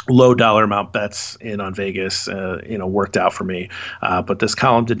low dollar amount bets in on Vegas, worked out for me. But this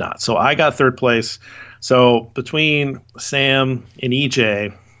column did not. So I got third place. So between Sam and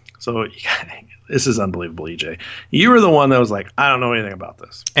EJ, so this is unbelievable, EJ. You were the one that was like, I don't know anything about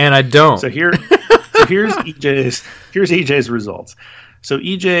this. And I don't. So here's EJ's results. So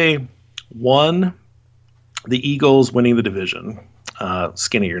EJ won the Eagles winning the division.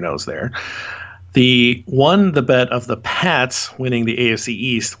 Skin of your nose there. Won the bet of the Pats winning the AFC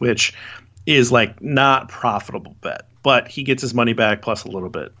East, which is like not profitable bet, but he gets his money back plus a little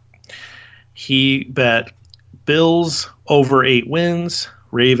bit. He bet Bills over 8 wins,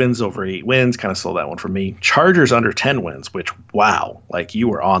 Ravens over 8 wins, kind of stole that one from me. Chargers under 10 wins, which, wow, like you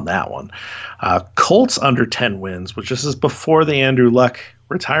were on that one. Colts under 10 wins, which this is before the Andrew Luck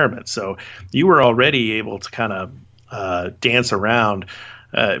retirement. So you were already able to kind of dance around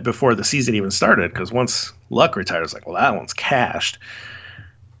before the season even started, because once Luck retired, it's like, well, that one's cashed.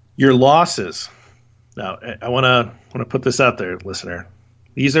 Your losses. Now, I want to put this out there, listener.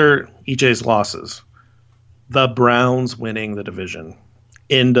 These are EJ's losses. The Browns winning the division.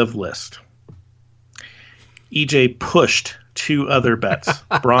 End of list. EJ pushed 2 other bets.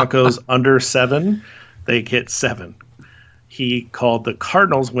 Broncos under 7. They hit 7. He called the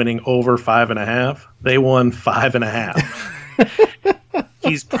Cardinals winning over 5.5. They won 5.5.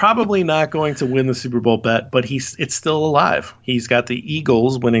 He's probably not going to win the Super Bowl bet, but it's still alive. He's got the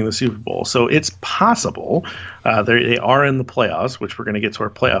Eagles winning the Super Bowl, so it's possible. They are in the playoffs, which we're going to get to our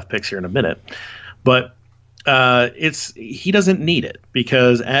playoff picks here in a minute. But he doesn't need it,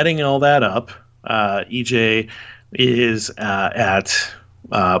 because adding all that up, EJ is at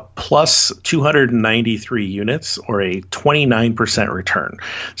plus 293 units, or a 29% return.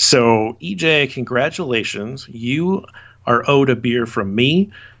 So EJ, congratulations. You are owed a beer from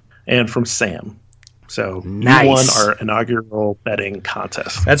me and from Sam. So nice. You won our inaugural betting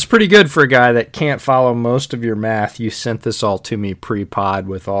contest. That's pretty good for a guy that can't follow most of your math. You sent this all to me pre-pod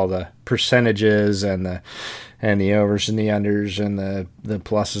with all the percentages and the overs and the unders and the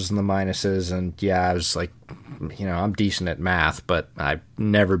pluses and the minuses. And yeah, I was like, I'm decent at math, but I've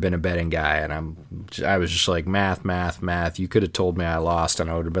never been a betting guy. And I was just like, math. You could have told me I lost, and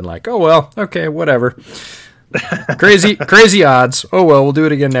I would have been like, oh, well, okay, whatever. Crazy odds. Oh well, we'll do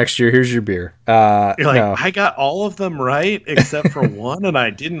it again next year. Here's your beer. You're like, no. I got all of them right except for one, and I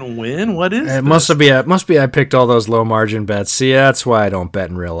didn't win. What is it? Must be I picked all those low margin bets. See, that's why I don't bet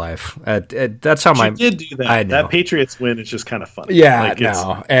in real life. That's how you did do that. I know. That Patriots win is just kind of funny.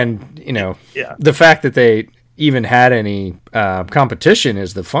 Yeah, and the fact that they even had any competition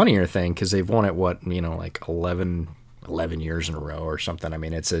is the funnier thing, because they've won it like 11 years in a row or something. I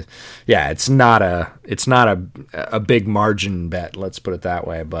mean, it's not a big margin bet, let's put it that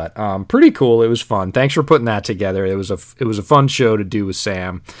way, but pretty cool. It was fun. Thanks for putting that together. It was a fun show to do with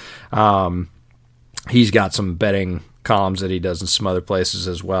Sam. He's got some betting columns that he does in some other places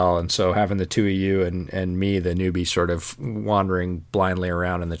as well, and so having the two of you and me, the newbie, sort of wandering blindly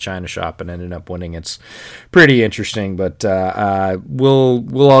around in the china shop and ended up winning, it's pretty interesting. But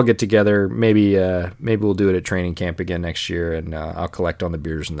we'll all get together. Maybe we'll do it at training camp again next year, and I'll collect on the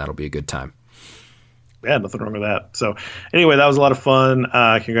beers, and that'll be a good time. Yeah, nothing wrong with that. So anyway, that was a lot of fun.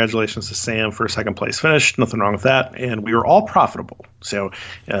 Congratulations to Sam for a second place finish. Nothing wrong with that. And we were all profitable. So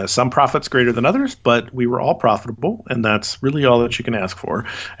some profits greater than others, but we were all profitable. And that's really all that you can ask for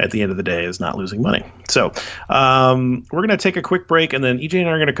at the end of the day, is not losing money. So we're going to take a quick break, and then EJ and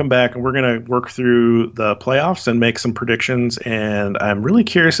I are going to come back, and we're going to work through the playoffs and make some predictions. And I'm really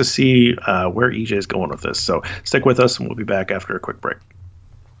curious to see where EJ is going with this. So stick with us, and we'll be back after a quick break.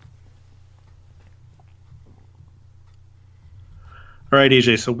 All right,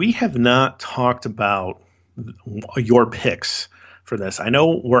 AJ, so we have not talked about your picks for this. I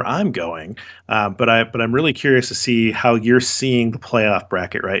know where I'm going, but I'm really curious to see how you're seeing the playoff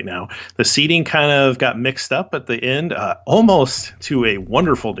bracket right now. The seeding kind of got mixed up at the end, almost to a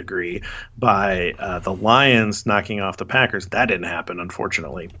wonderful degree, by the Lions knocking off the Packers. That didn't happen,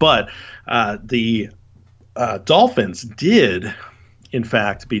 unfortunately, but the Dolphins did, in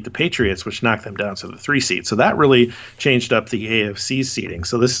fact, beat the Patriots, which knocked them down to the 3 seed. So that really changed up the AFC seeding.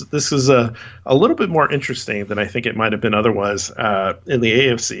 So this is a little bit more interesting than I think it might have been otherwise in the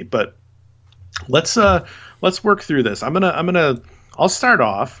AFC. But let's work through this. I'll start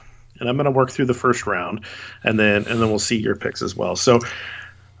off, and I'm gonna work through the first round, and then we'll see your picks as well. So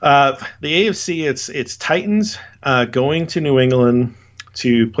the AFC, it's Titans going to New England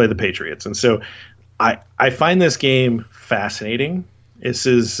to play the Patriots, and so I find this game fascinating. This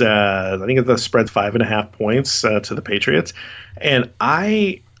is, I think the spread's 5.5 points to the Patriots, and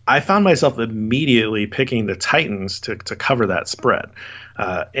I found myself immediately picking the Titans to cover that spread,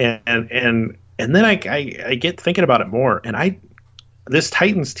 and then I get thinking about it more, and this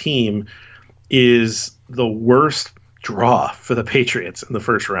Titans team is the worst draw for the Patriots in the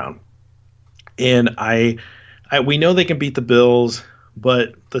first round, and we know they can beat the Bills.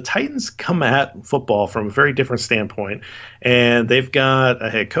 But the Titans come at football from a very different standpoint, and they've got a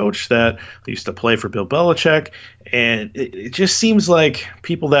head coach that used to play for Bill Belichick, and it just seems like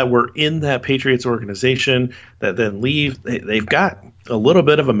people that were in that Patriots organization that then leave, they've got a little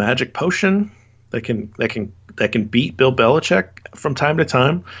bit of a magic potion that can beat Bill Belichick from time to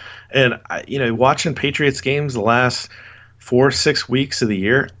time. And watching Patriots games the last 4-6 weeks of the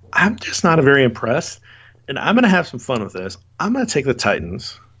year, I'm just not very impressed. And I'm going to have some fun with this. I'm going to take the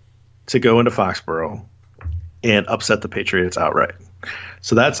Titans to go into Foxborough and upset the Patriots outright.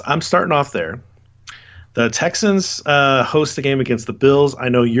 So I'm starting off there. The Texans host the game against the Bills. I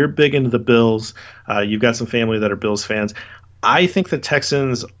know you're big into the Bills. You've got some family that are Bills fans. I think the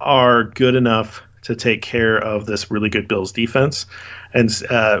Texans are good enough to take care of this really good Bills defense. And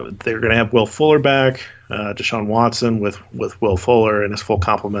they're going to have Will Fuller back, Deshaun Watson with Will Fuller and his full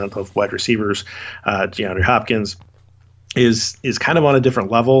complement of wide receivers. DeAndre Hopkins is kind of on a different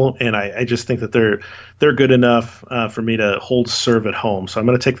level, and I just think that they're good enough for me to hold serve at home. So I'm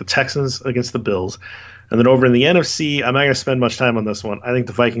going to take the Texans against the Bills. And then over in the NFC, I'm not going to spend much time on this one. I think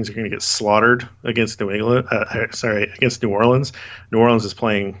the Vikings are going to get slaughtered against against New Orleans. New Orleans is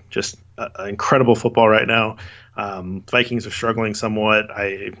playing just incredible football right now. Vikings are struggling somewhat.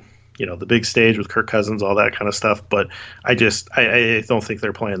 The big stage with Kirk Cousins, all that kind of stuff. But I don't think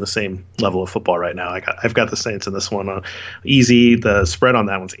they're playing the same level of football right now. I've got the Saints in this one easy. The spread on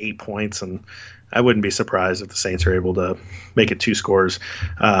that one's 8 points, and I wouldn't be surprised if the Saints are able to make it 2 scores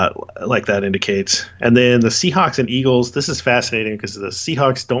like that indicates. And then the Seahawks and Eagles, this is fascinating because the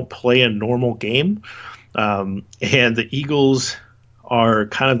Seahawks don't play a normal game. And the Eagles are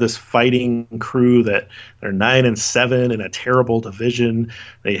kind of this fighting crew that they're 9-7 in a terrible division.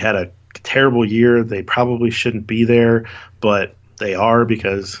 They had a terrible year. They probably shouldn't be there, but they are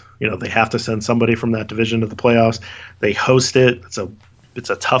because, they have to send somebody from that division to the playoffs. They host it. It's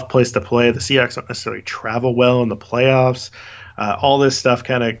a tough place to play. The Seahawks don't necessarily travel well in the playoffs. All this stuff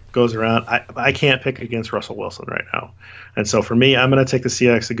kind of goes around. I can't pick against Russell Wilson right now. And so for me, I'm going to take the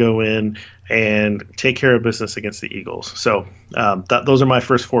Seahawks to go in and take care of business against the Eagles. So those are my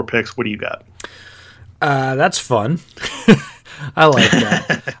first 4 picks. What do you got? That's fun. I like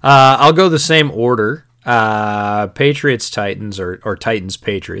that. I'll go the same order. Patriots, Titans, or Titans,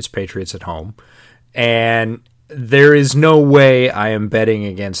 Patriots, Patriots at home. And there is no way I am betting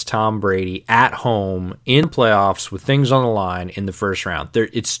against Tom Brady at home in playoffs with things on the line in the first round.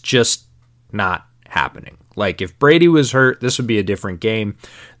 It's just not happening. Like, if Brady was hurt, this would be a different game.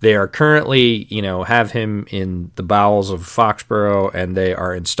 They are currently, have him in the bowels of Foxborough, and they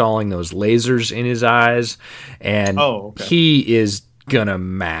are installing those lasers in his eyes, and he is gonna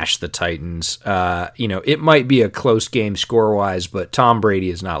mash the Titans. It might be a close game score-wise, but Tom Brady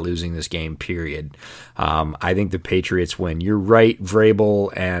is not losing this game, period. I think the Patriots win. You're right,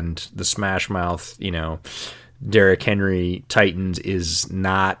 Vrabel and the Smash Mouth, Derrick Henry Titans is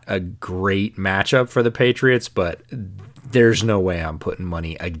not a great matchup for the Patriots, but there's no way I'm putting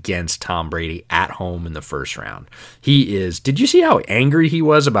money against Tom Brady at home in the first round. He is. Did you see how angry he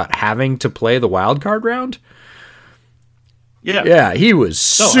was about having to play the wild card round? Yeah, he was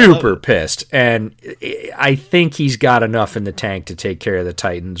super pissed, and I think he's got enough in the tank to take care of the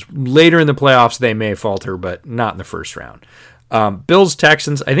Titans. Later in the playoffs, they may falter, but not in the first round. Bills,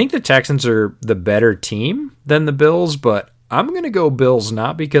 Texans, I think the Texans are the better team than the Bills, but I'm going to go Bills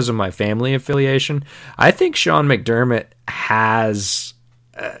not because of my family affiliation. I think Sean McDermott has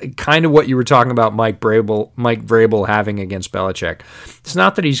kind of what you were talking about Mike Vrabel having against Belichick. It's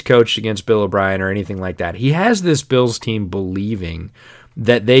not that he's coached against Bill O'Brien or anything like that. He has this Bills team believing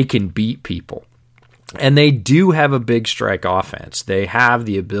that they can beat people. And they do have a big strike offense. They have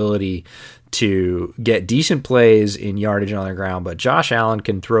the ability to get decent plays in yardage on the ground, but Josh Allen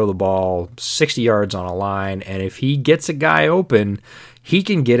can throw the ball 60 yards on a line, and if he gets a guy open, he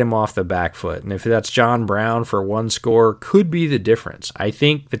can get him off the back foot. And if that's John Brown for one score, could be the difference. I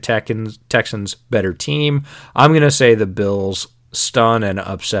think the Texans better team. I'm going to say the Bills stun and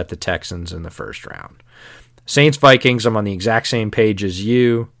upset the Texans in the first round. Saints-Vikings, I'm on the exact same page as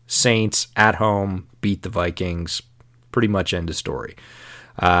you. Saints at home beat the Vikings. Pretty much end of story.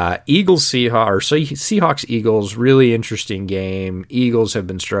 Seahawks Eagles, really interesting game. Eagles have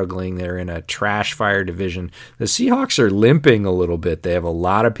been struggling. They're in a trash fire division. The Seahawks are limping a little bit. They have a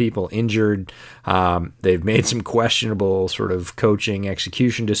lot of people injured. They've made some questionable sort of coaching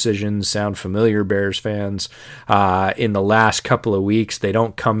execution decisions. Sound familiar, Bears fans? In the last couple of weeks, they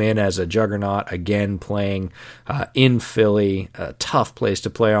don't come in as a juggernaut. Again, playing in Philly, a tough place to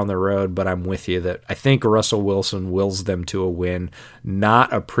play on the road, but I'm with you that I think Russell Wilson wills them to a win.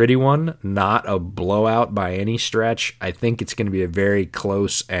 Not a pretty one, not a blowout by any stretch. I think it's going to be a very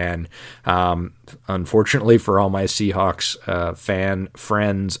close and, unfortunately for all my Seahawks fan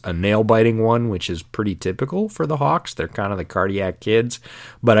friends, a nail-biting one, which is pretty typical for the Hawks. They're kind of the cardiac kids,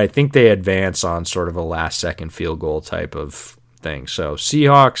 but I think they advance on sort of a last-second field goal type of thing. So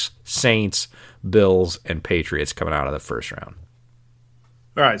Seahawks, Saints, Bills, and Patriots coming out of the first round.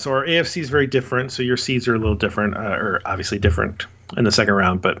 All right, so our AFC is very different. So your seeds are a little different, or obviously different in the second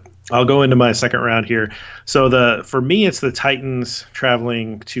round. But I'll go into my second round here. So for me, it's the Titans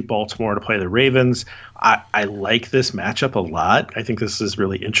traveling to Baltimore to play the Ravens. I like this matchup a lot. I think this is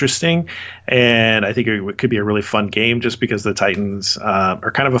really interesting, and I think it could be a really fun game just because the Titans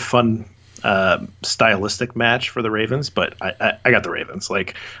are kind of a fun stylistic match for the Ravens. But I got the Ravens.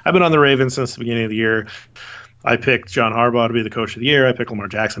 Like, I've been on the Ravens since the beginning of the year. I picked John Harbaugh to be the coach of the year. I picked Lamar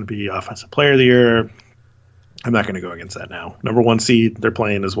Jackson to be offensive player of the year. I'm not going to go against that now. Number one seed, they're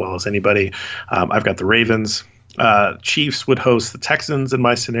playing as well as anybody. I've got the Ravens. Chiefs would host the Texans in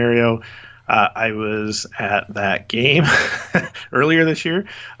my scenario. I was at that game earlier this year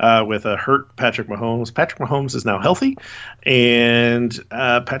with a hurt Patrick Mahomes. Patrick Mahomes is now healthy, and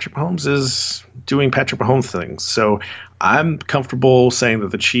Patrick Mahomes is doing Patrick Mahomes things. So I'm comfortable saying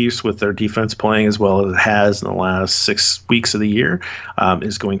that the Chiefs, with their defense playing as well as it has in the last 6 weeks of the year,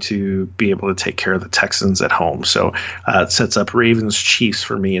 is going to be able to take care of the Texans at home. So it sets up Ravens-Chiefs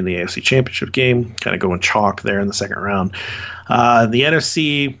for me in the AFC Championship game, kind of going chalk there in the second round. The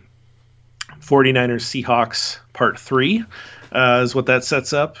NFC, 49ers Seahawks Part 3 is what that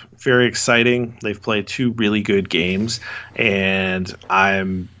sets up. Very exciting. They've played two really good games, and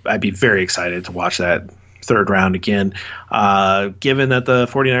I'd be very excited to watch that third round again, given that the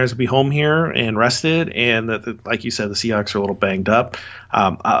 49ers will be home here and rested, and that, like you said, the Seahawks are a little banged up.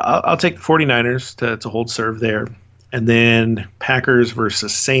 I'll take the 49ers to hold serve there. And then Packers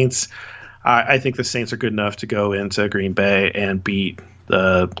versus Saints. I think the Saints are good enough to go into Green Bay and beat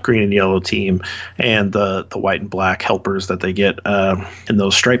the green and yellow team and the white and black helpers that they get in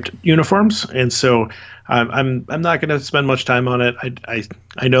those striped uniforms. And so I'm not going to spend much time on it.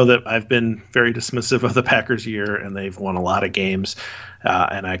 I know that I've been very dismissive of the Packers year, and they've won a lot of games,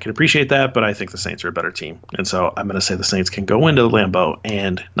 and I can appreciate that, but I think the Saints are a better team. And so I'm going to say the Saints can go into Lambeau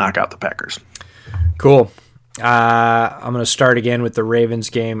and knock out the Packers. Cool. I'm going to start again with the Ravens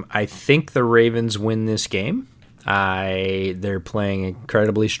game. I think the Ravens win this game. They're playing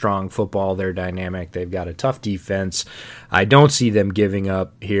incredibly strong football. They're dynamic. They've got a tough defense. I don't see them giving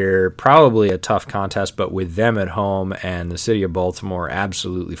up here. Probably a tough contest, but with them at home and the city of Baltimore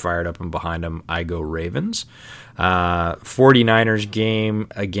absolutely fired up and behind them, I go Ravens. 49ers game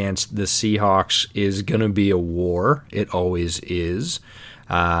against the Seahawks is going to be a war. It always is.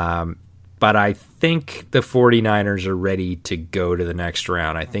 But I think the 49ers are ready to go to the next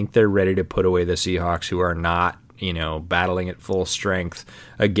round. I think they're ready to put away the Seahawks, who are not, battling at full strength.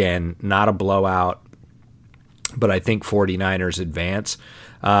 Again, not a blowout, but I think 49ers advance.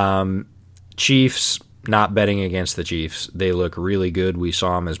 Chiefs, not betting against the Chiefs. They look really good. We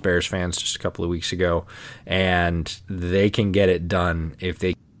saw them as Bears fans just a couple of weeks ago, and they can get it done if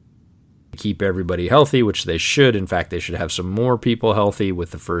they keep everybody healthy, which they should. In fact, they should have some more people healthy with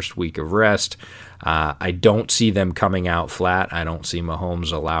the first week of rest. I don't see them coming out flat. I don't see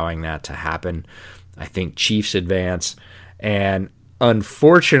Mahomes allowing that to happen. I think Chiefs advance. And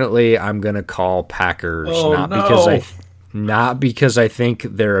unfortunately, I'm going to call Packers, not because I think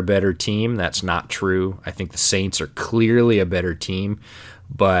they're a better team. That's not true. I think the Saints are clearly a better team.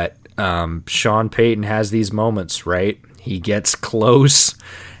 but Sean Payton has these moments, right? He gets close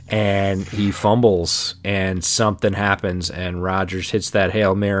and he fumbles and something happens and Rodgers hits that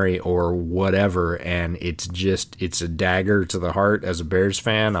Hail Mary or whatever, and it's a dagger to the heart as a Bears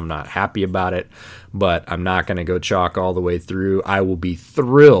fan. I'm not happy about it, but I'm not going to go chalk all the way through. I will be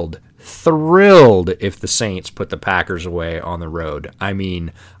thrilled if the Saints put the Packers away on the road. I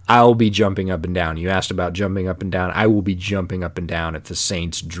mean, I'll be jumping up and down. You asked about jumping up and down. I will be jumping up and down if the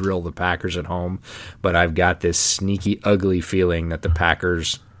Saints drill the Packers at home, but I've got this sneaky, ugly feeling that the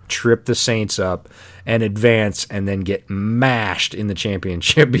Packers trip the Saints up and advance and then get mashed in the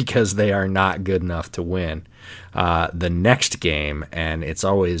championship because they are not good enough to win the next game. And it's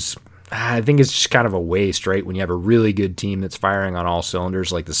always, I think it's just kind of a waste, right? When you have a really good team that's firing on all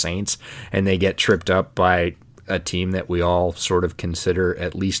cylinders like the Saints and they get tripped up by a team that we all sort of consider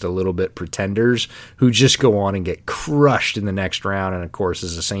at least a little bit pretenders, who just go on and get crushed in the next round. And of course,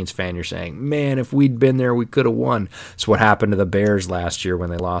 as a Saints fan, you're saying, man, if we'd been there, we could have won. It's what happened to the Bears last year when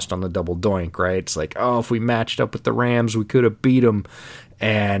they lost on the double doink, right? It's like, oh, if we matched up with the Rams, we could have beat them.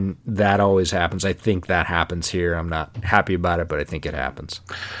 And that always happens. I think that happens here. I'm not happy about it, but I think it happens.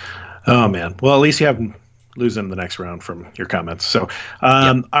 Oh, man. Well, at least you haven't losing the next round from your comments. So,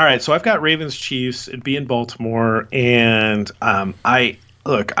 All right. So I've got Ravens Chiefs. It'd be in Baltimore, and I'm a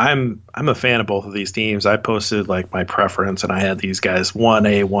fan of both of these teams. I posted like my preference, and I had these guys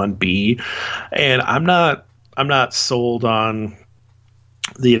 1A, 1B, and I'm not sold on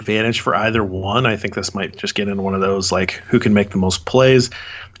the advantage for either one. I think this might just get into one of those like who can make the most plays.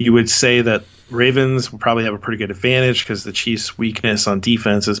 You would say that Ravens will probably have a pretty good advantage because the Chiefs' weakness on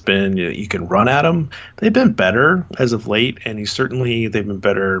defense has been you can run at them. They've been better as of late, and they've been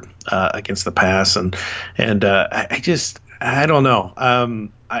better against the pass. And I don't know.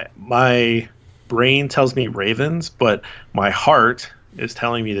 My brain tells me Ravens, but my heart is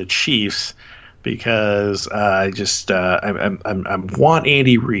telling me the Chiefs because I want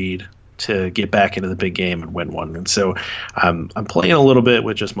Andy Reid to get back into the big game and win one. And so I'm playing a little bit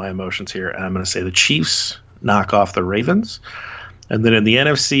with just my emotions here. And I'm going to say the Chiefs knock off the Ravens. And then in the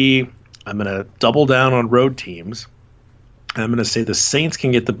NFC, I'm going to double down on road teams. And I'm going to say the Saints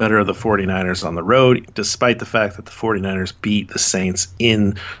can get the better of the 49ers on the road, despite the fact that the 49ers beat the Saints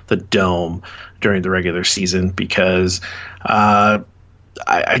in the Dome during the regular season, because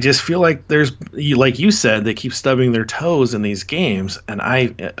I just feel like like you said, they keep stubbing their toes in these games,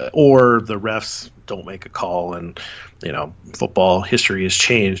 or the refs don't make a call, and football history has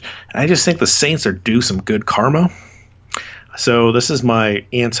changed. And I just think the Saints are due some good karma. So this is my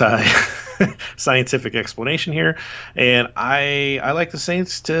anti-scientific explanation here, and I like the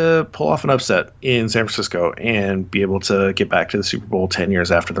Saints to pull off an upset in San Francisco and be able to get back to the Super Bowl 10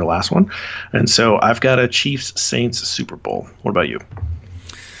 years after their last one. And so I've got a Chiefs-Saints Super Bowl. What about you?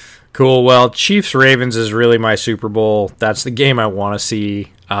 Cool. Well, Chiefs-Ravens is really my Super Bowl. That's the game I want to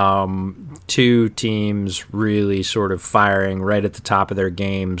see. Two teams really sort of firing right at the top of their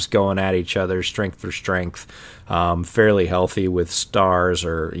games, going at each other, strength for strength, fairly healthy with stars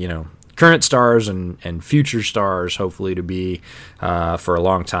or, current stars and future stars, hopefully to be for a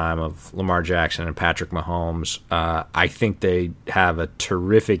long time, of Lamar Jackson and Patrick Mahomes. I think they have a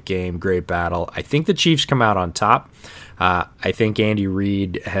terrific game, great battle. I think the Chiefs come out on top. I think Andy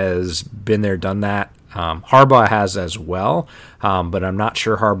Reid has been there, done that. Harbaugh has as well, but I'm not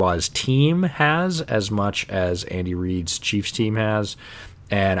sure Harbaugh's team has as much as Andy Reid's Chiefs team has.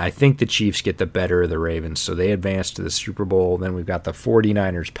 And I think the Chiefs get the better of the Ravens, so they advance to the Super Bowl. Then we've got the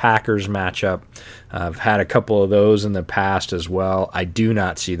 49ers-Packers matchup. I've had a couple of those in the past as well. I do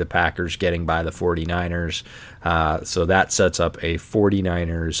not see the Packers getting by the 49ers, so that sets up a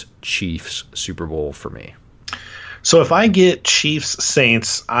 49ers-Chiefs Super Bowl for me. So if I get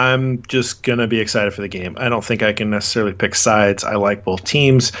Chiefs-Saints, I'm just going to be excited for the game. I don't think I can necessarily pick sides. I like both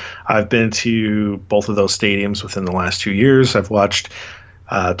teams. I've been to both of those stadiums within the last 2 years. I've watched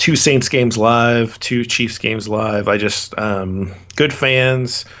 2 Saints games live, 2 Chiefs games live. Good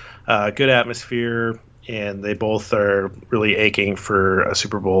fans, good atmosphere, and they both are really aching for a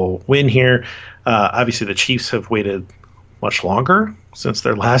Super Bowl win here. Obviously, the Chiefs have waited much longer since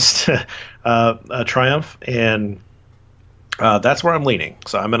their last triumph, and that's where I'm leaning.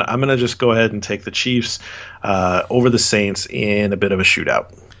 So I'm gonna just go ahead and take the Chiefs over the Saints in a bit of a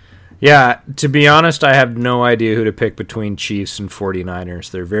shootout. Yeah, to be honest, I have no idea who to pick between Chiefs and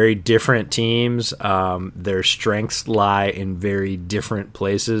 49ers. They're very different teams. Their strengths lie in very different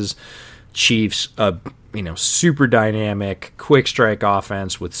places. Chiefs, a super dynamic, quick strike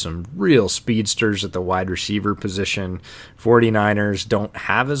offense with some real speedsters at the wide receiver position. 49ers don't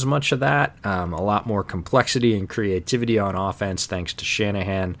have as much of that. A lot more complexity and creativity on offense thanks to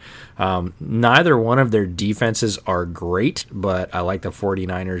Shanahan. Neither one of their defenses are great, but I like the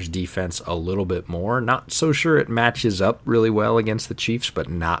 49ers defense a little bit more. Not so sure it matches up really well against the Chiefs, but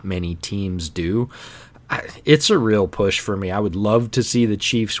not many teams do. It's a real push for me. I would love to see the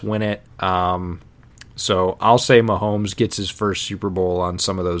Chiefs win it. So I'll say Mahomes gets his first Super Bowl on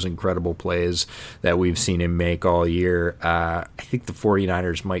some of those incredible plays that we've seen him make all year. I think the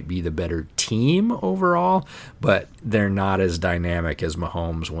 49ers might be the better team overall, but they're not as dynamic as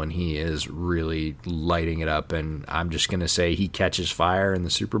Mahomes when he is really lighting it up. And I'm just going to say he catches fire in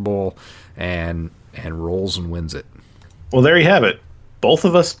the Super Bowl and rolls and wins it. Well, there you have it. Both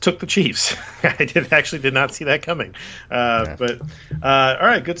of us took the Chiefs. I did not see that coming. But all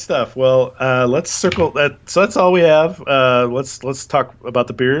right, good stuff. Well, let's circle that. So that's all we have. Let's talk about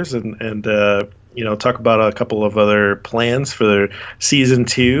the beers and talk about a couple of other plans for season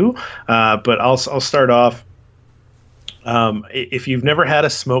 2. But I'll start off. If you've never had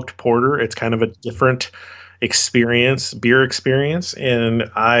a smoked porter, it's kind of a different beer experience, and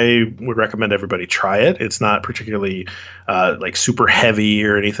I would recommend everybody try it. It's not particularly like super heavy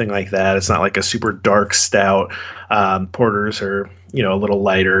or anything like that. It's not like a super dark stout. Porters are a little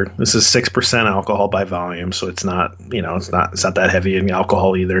lighter. This is 6% alcohol by volume, so it's not that heavy in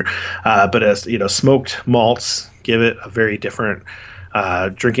alcohol either. But as smoked malts give it a very different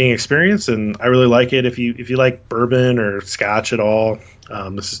drinking experience, and I really like it. If you like bourbon or scotch at all,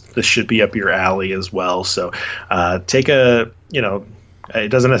 this should be up your alley as well. So take it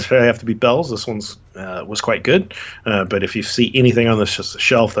doesn't necessarily have to be Bell's. This one's was quite good, but if you see anything on the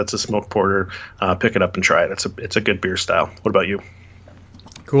shelf that's a smoked porter, pick it up and try it. It's a good beer style. What about you?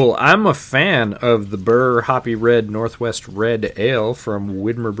 Cool. I'm a fan of the Burr Hoppy Red Northwest Red Ale from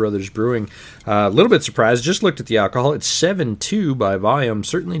Widmer Brothers Brewing. A little bit surprised. Just looked at the alcohol. It's 7.2 by volume.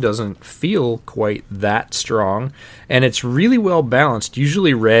 Certainly doesn't feel quite that strong. And it's really well balanced.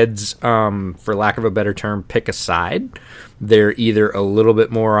 Usually reds, for lack of a better term, pick a side. They're either a little bit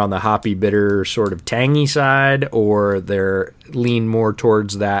more on the hoppy, bitter, sort of tangy side, or they're lean more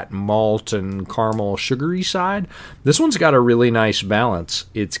towards that malt and caramel sugary side. This one's got a really nice balance.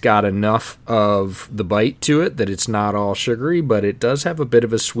 It's got enough of the bite to it that it's not all sugary, but it does have a bit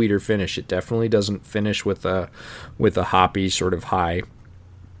of a sweeter finish. It definitely doesn't finish with a hoppy sort of high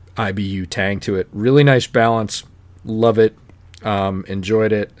IBU tang to it. Really nice balance. Love it.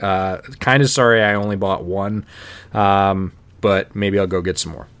 Enjoyed it. Kind of sorry I only bought one, but maybe I'll go get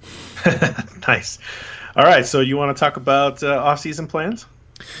some more. Nice. All right, so you want to talk about off-season plans?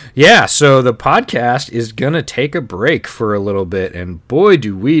 Yeah, so the podcast is going to take a break for a little bit, and boy,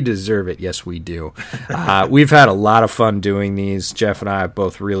 do we deserve it. Yes, we do. We've had a lot of fun doing these. Jeff and I have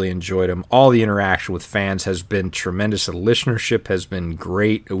both really enjoyed them. All the interaction with fans has been tremendous. The listenership has been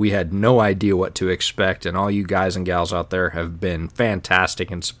great. We had no idea what to expect, and all you guys and gals out there have been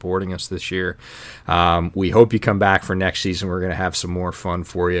fantastic in supporting us this year. We hope you come back for next season. We're going to have some more fun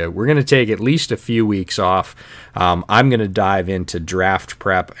for you. We're going to take at least a few weeks off. I'm going to dive into draft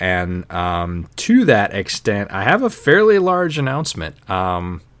prep, and to that extent, I have a fairly large announcement.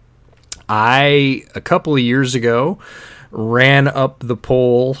 A couple of years ago, ran up the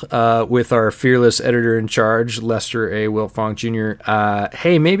poll with our fearless editor-in-charge, Lester A. Wiltfong Jr.,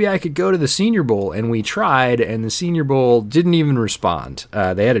 hey, maybe I could go to the Senior Bowl, and we tried, and the Senior Bowl didn't even respond.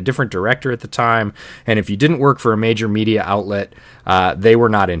 They had a different director at the time, and if you didn't work for a major media outlet, they were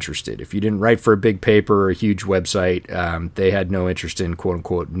not interested. If you didn't write for a big paper or a huge website, they had no interest in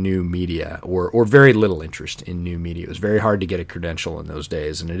quote-unquote new media, or very little interest in new media. It was very hard to get a credential in those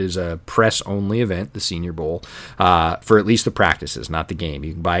days, and it is a press-only event, the Senior Bowl, for at least the practices, not the game.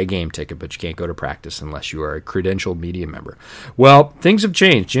 You can buy a game ticket, but you can't go to practice unless you are a credentialed media member. Well, things have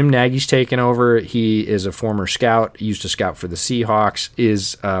changed. Jim Nagy's taken over. He is a former scout, used to scout for the Seahawks,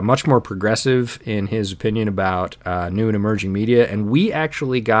 is much more progressive in his opinion about new and emerging media, and we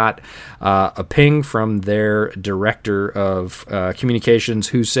actually got a ping from their director of communications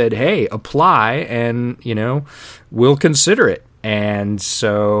who said, hey, apply and, we'll consider it. And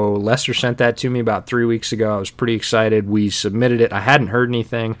so Lester sent that to me about 3 weeks ago. I was pretty excited. We submitted it. I hadn't heard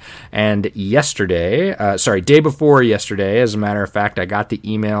anything. And day before yesterday, as a matter of fact, I got the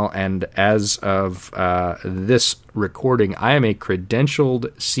email. And as of this recording, I am a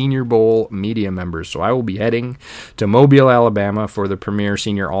credentialed Senior Bowl media member, so I will be heading to Mobile, Alabama for the premier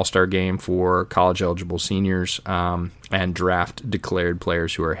senior all-star game for college-eligible seniors and draft-declared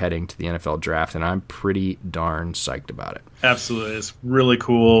players who are heading to the NFL draft, and I'm pretty darn psyched about it. Absolutely. It's really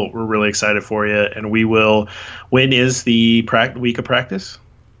cool. We're really excited for you, and we will. When is the week of practice?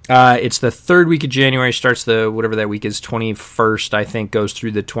 It's the third week of January, starts whatever that week is, 21st, I think, goes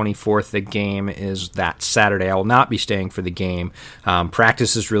through the 24th. The game is that Saturday. I will not be staying for the game.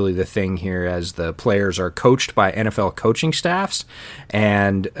 Practice is really the thing here, as the players are coached by NFL coaching staffs,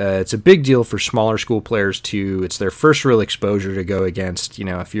 and it's a big deal for smaller school players, too. It's their first real exposure to go against,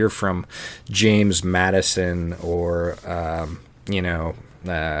 if you're from James Madison or,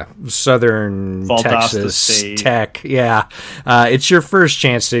 Southern Texas Tech. Yeah. It's your first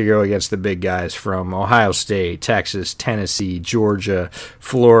chance to go against the big guys from Ohio State, Texas, Tennessee, Georgia,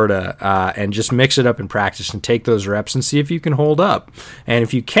 Florida, and just mix it up in practice and take those reps and see if you can hold up. And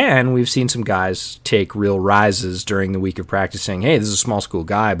if you can, we've seen some guys take real rises during the week of practice saying, hey, this is a small school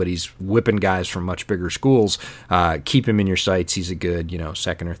guy, but he's whipping guys from much bigger schools. Keep him in your sights. He's a good,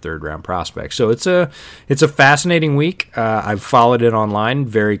 second or third round prospect. So it's a fascinating week. I've followed it online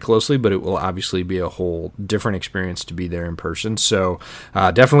very closely, but it will obviously be a whole different experience to be there in person. So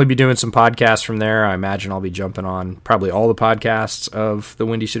definitely be doing some podcasts from there. I imagine I'll be jumping on probably all the podcasts of the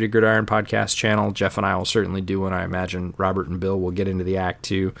Windy City Gridiron podcast channel. Jeff and I will certainly do one. I imagine Robert and Bill will get into the act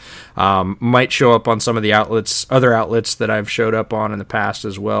too. Might show up on some of the other outlets that I've showed up on in the past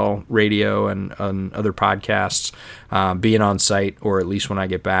as well, radio and other podcasts, being on site, or at least when I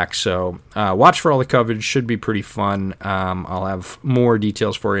get back. So watch for all the coverage. Should be pretty fun. I'll have more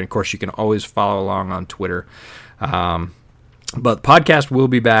details for you. And of course, you can always follow along on Twitter. But the podcast will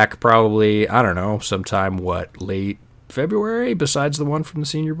be back probably, I don't know, sometime, late February, besides the one from the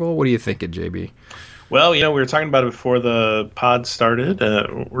Senior Bowl? What are you thinking, JB? Well, we were talking about it before the pod started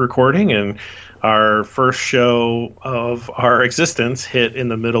recording, and our first show of our existence hit in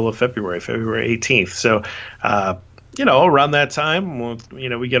the middle of February 18th. So, around that time,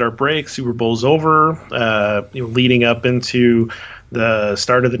 we get our break, Super Bowl's over, leading up into the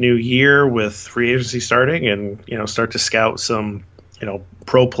start of the new year with free agency starting, and, start to scout some,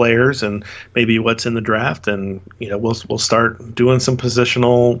 pro players and maybe what's in the draft. And, we'll start doing some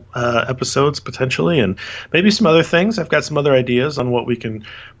positional episodes potentially, and maybe some other things. I've got some other ideas on what we can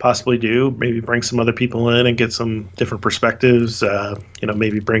possibly do. Maybe bring some other people in and get some different perspectives,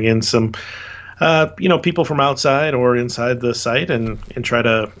 maybe bring in some people from outside or inside the site and try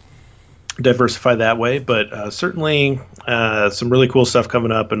to diversify that way. But certainly some really cool stuff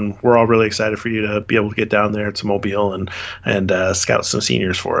coming up, and we're all really excited for you to be able to get down there to Mobile and scout some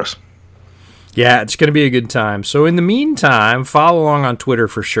seniors for us. Yeah, it's going to be a good time. So in the meantime, follow along on Twitter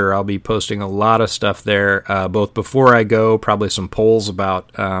for sure. I'll be posting a lot of stuff there, both before I go, probably some polls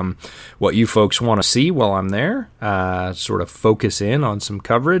about what you folks want to see while I'm there, sort of focus in on some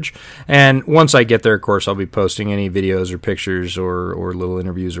coverage. And once I get there, of course, I'll be posting any videos or pictures or little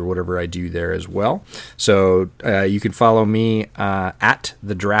interviews or whatever I do there as well. So you can follow me at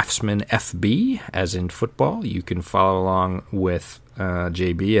the Draftsman FB, as in football. You can follow along with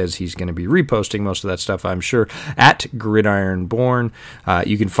JB, as he's going to be reposting most of that stuff, I'm sure, at Gridiron Born.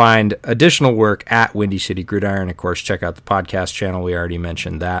 You can find additional work at Windy City Gridiron. Of course, check out the podcast channel. We already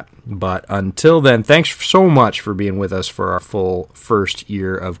mentioned that. But until then, thanks so much for being with us for our full first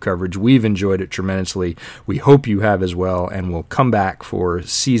year of coverage. We've enjoyed it tremendously. We hope you have as well, and we'll come back for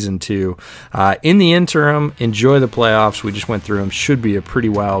season 2. In the interim, enjoy the playoffs. We just went through them. Should be a pretty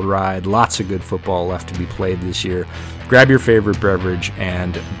wild ride. Lots of good football left to be played this year. Grab your favorite beverage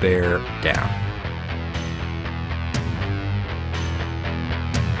and bear down.